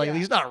 Like you're not like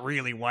he's not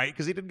really white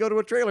because he didn't go to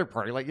a trailer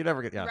park. Like you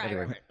never get Right, anyway.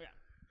 right, right, yeah.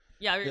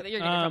 Yeah, you're getting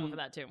in trouble for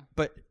that too.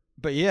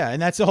 But yeah,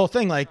 and that's the whole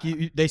thing. Like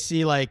they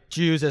see like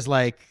Jews as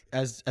like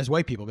as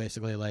white people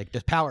basically, like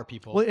the power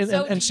people. Well,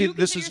 So and do see, you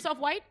this consider is yourself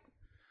white?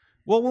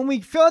 Well, when we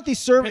fill out these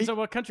surveys, Depends on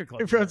what country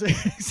club.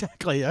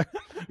 exactly. Yeah,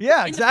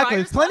 yeah, exactly.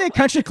 Friars Plenty Club? of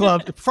country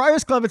club,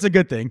 Friars Club. It's a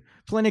good thing.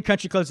 Plenty of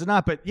country clubs is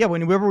not. But yeah,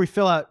 whenever we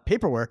fill out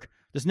paperwork,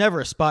 there's never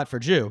a spot for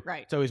Jew.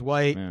 Right. It's always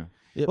white. Yeah.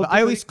 Yeah, Well, but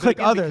I always but click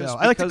again, other because- though.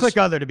 I like to because- click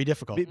other to be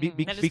difficult. That is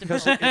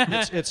Because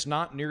difficult. it's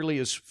not nearly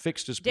as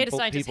fixed as Data people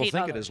scientists hate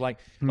think it other. is. Like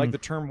the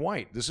term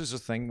white. This is a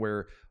thing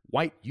where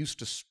white used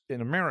to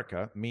in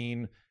America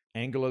mean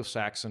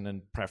Anglo-Saxon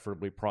and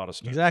preferably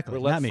Protestant. Exactly,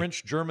 We'll let not me.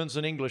 French, Germans,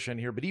 and English in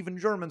here, but even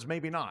Germans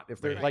maybe not.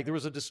 If they're like there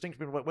was a distinction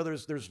between whether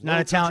there's Not low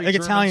Italian- country like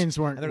Germans Italians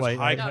weren't and there's white,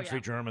 high right? country Oh,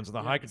 yeah. Germans and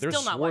the high there's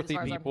Still not white as swarthy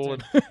far as I'm people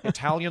and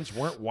Italians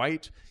weren't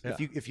white.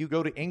 If you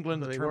go to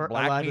England, the They term weren't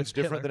black allied means with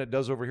different Hitler. than it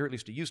does over here. At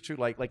least it used to.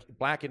 Like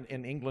black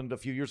in England a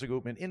few years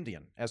ago meant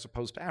Indian as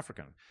opposed to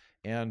African.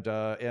 And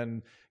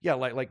yeah,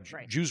 like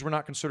Right. Jews were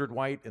not considered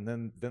white, and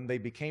then they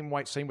became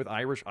white. Same with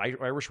Irish.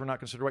 Irish were not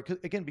considered white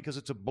again because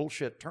it's a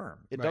bullshit term.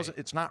 It doesn't.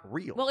 It's not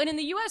real. Well, and in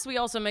the U.S., we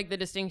also make the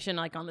distinction,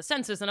 like on the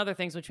census and other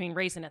things, between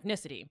race and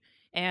ethnicity.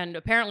 And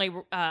apparently,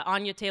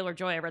 Anya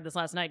Taylor-Joy, I read this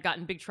last night, got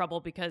in big trouble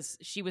because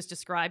she was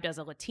described as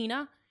a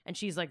Latina, and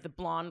she's like the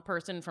blonde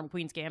person from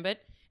Queen's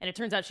Gambit. And it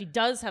turns out she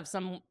does have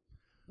some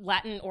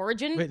Latin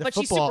origin, Wait, the but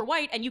she's football- super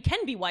white, and you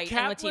can be white and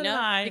Kaplan Latina and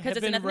I because have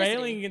it's been an ethnicity.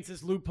 railing against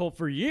this loophole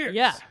for years.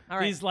 Yeah, all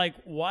right. These like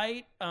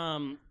white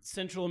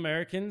Central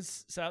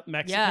Americans, South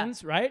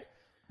Mexicans, right?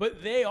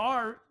 But they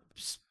are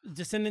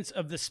descendants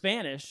of the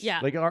Spanish. Yeah.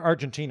 like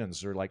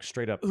Argentinians are like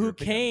straight up Who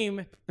European.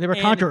 came? They were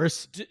and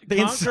conquerors. They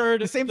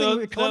conquered the same thing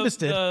that Columbus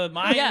did. The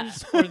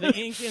Mayans or the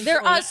Incans. They're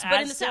or us, the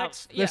but in the Aztecs.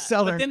 South. They're Yeah.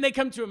 southern. But then they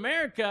come to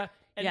America,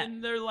 and Yeah.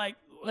 then they're like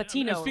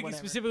Latino I'm or speaking whatever.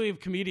 specifically of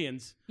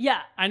comedians.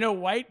 Yeah. I know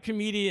white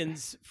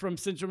comedians from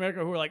Central America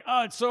who are like,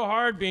 "Oh, it's so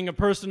hard being a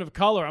person of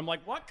color." I'm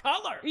like, "What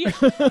color? You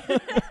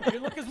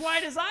look as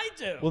white as I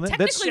do." Well, that's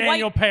Technically,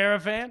 Daniel white-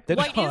 Parafan.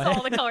 White is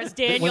all the colors.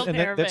 Daniel and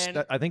that's,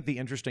 Paravan. I think the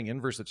interesting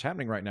inverse that's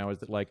happening right now is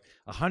that like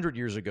 100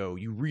 years ago,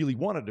 you really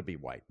wanted to be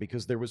white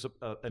because there was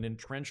an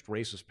entrenched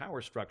racist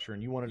power structure,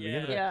 and you wanted to be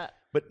into that. Yeah.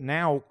 But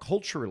now,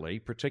 culturally,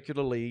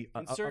 particularly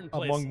certain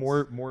among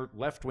places. more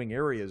left-wing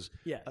areas,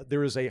 Yeah.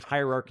 there is a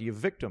hierarchy of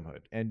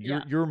victimhood, and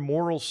Yeah. your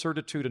moral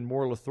certitude and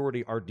moral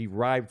authority are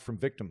derived from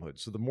victimhood.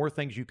 So the more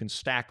things you can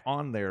stack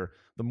on there,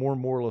 the more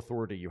moral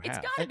authority you have. It's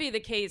got to be the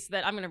case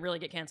that I'm going to really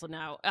get canceled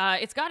now.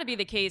 It's got to be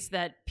the case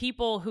that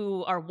people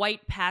who are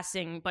white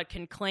passing but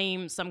can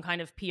claim some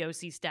kind of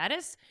POC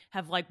status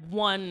have like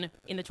won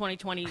in the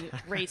 2020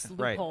 race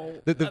Right.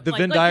 loophole. The of,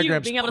 Venn like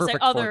diagram's you being able to say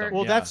perfect for other. them.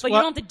 Well, Yeah. that's but what-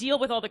 you don't have to deal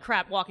with all the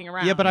crap walking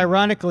around. Yeah, but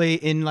ironically,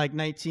 in like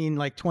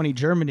 20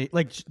 Germany,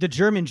 like the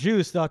German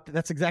Jews thought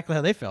that's exactly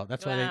how they felt.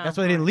 That's why Wow. that's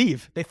why they didn't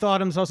leave. They thought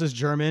themselves as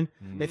German.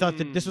 They thought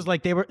that this was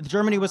like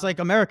Germany was like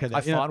America. I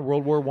fought in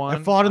World War I. I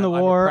fought in the I'm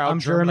a war. proud I'm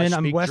German. I German.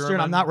 I'm speak Western.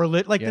 German. I'm not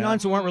religious. Like the Yeah.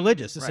 nuns weren't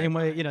religious. The Right. same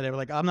way, they were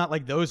like, I'm not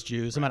like those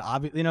Jews. I'm not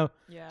obvious.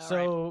 Yeah,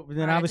 So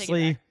then All right, I take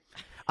it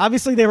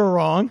obviously they were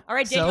wrong. All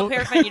right, Daniel so,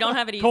 Parafan, you don't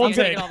have it easy. Cold I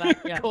take take. it all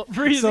back. Yeah.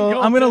 Freezing so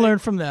cold I'm gonna take. learn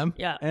from them.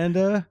 Yeah.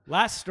 And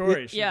Last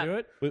story. Should Yeah. we do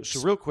it?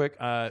 So real quick,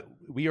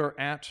 we are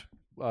at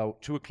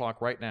 2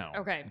 o'clock right now.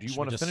 Okay. Do you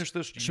want to just- finish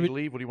this? Do should you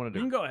we- leave? What do you want to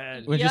You do? can go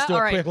ahead. we'll Yeah, just do a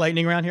all right. quick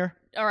lightning round here.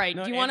 All right.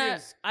 No, Do you want to?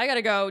 Andrew's- I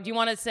gotta go. Do you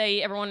want to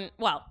say everyone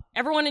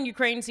in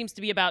Ukraine seems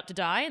to be about to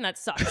die, and that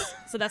sucks.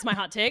 So that's my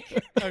hot take.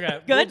 Okay.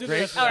 Good? We'll do the Great.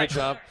 rest All of right. Good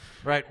job.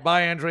 Right.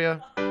 Bye,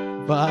 Andrea.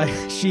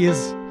 Bye. She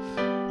is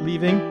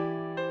leaving.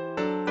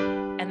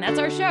 And that's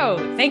our show.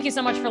 Thank you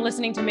so much for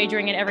listening to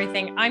Majoring in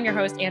Everything. I'm your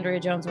host, Andrea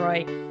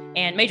Jones-Rooy,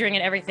 and Majoring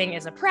in Everything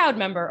is a proud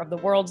member of the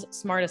World's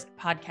Smartest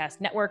Podcast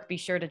Network. Be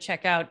sure to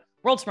check out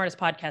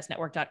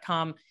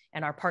worldsmartestpodcastnetwork.com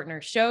and our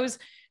partner shows.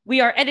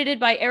 We are edited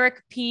by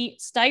Eric P.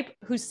 Stipe,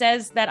 who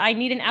says that I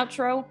need an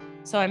outro,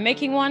 so I'm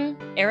making one.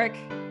 Eric,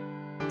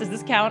 does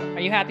this count? Are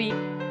you happy?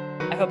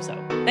 I hope so.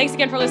 Thanks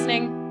again for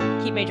listening.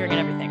 Keep majoring in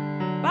everything.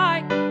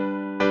 Bye.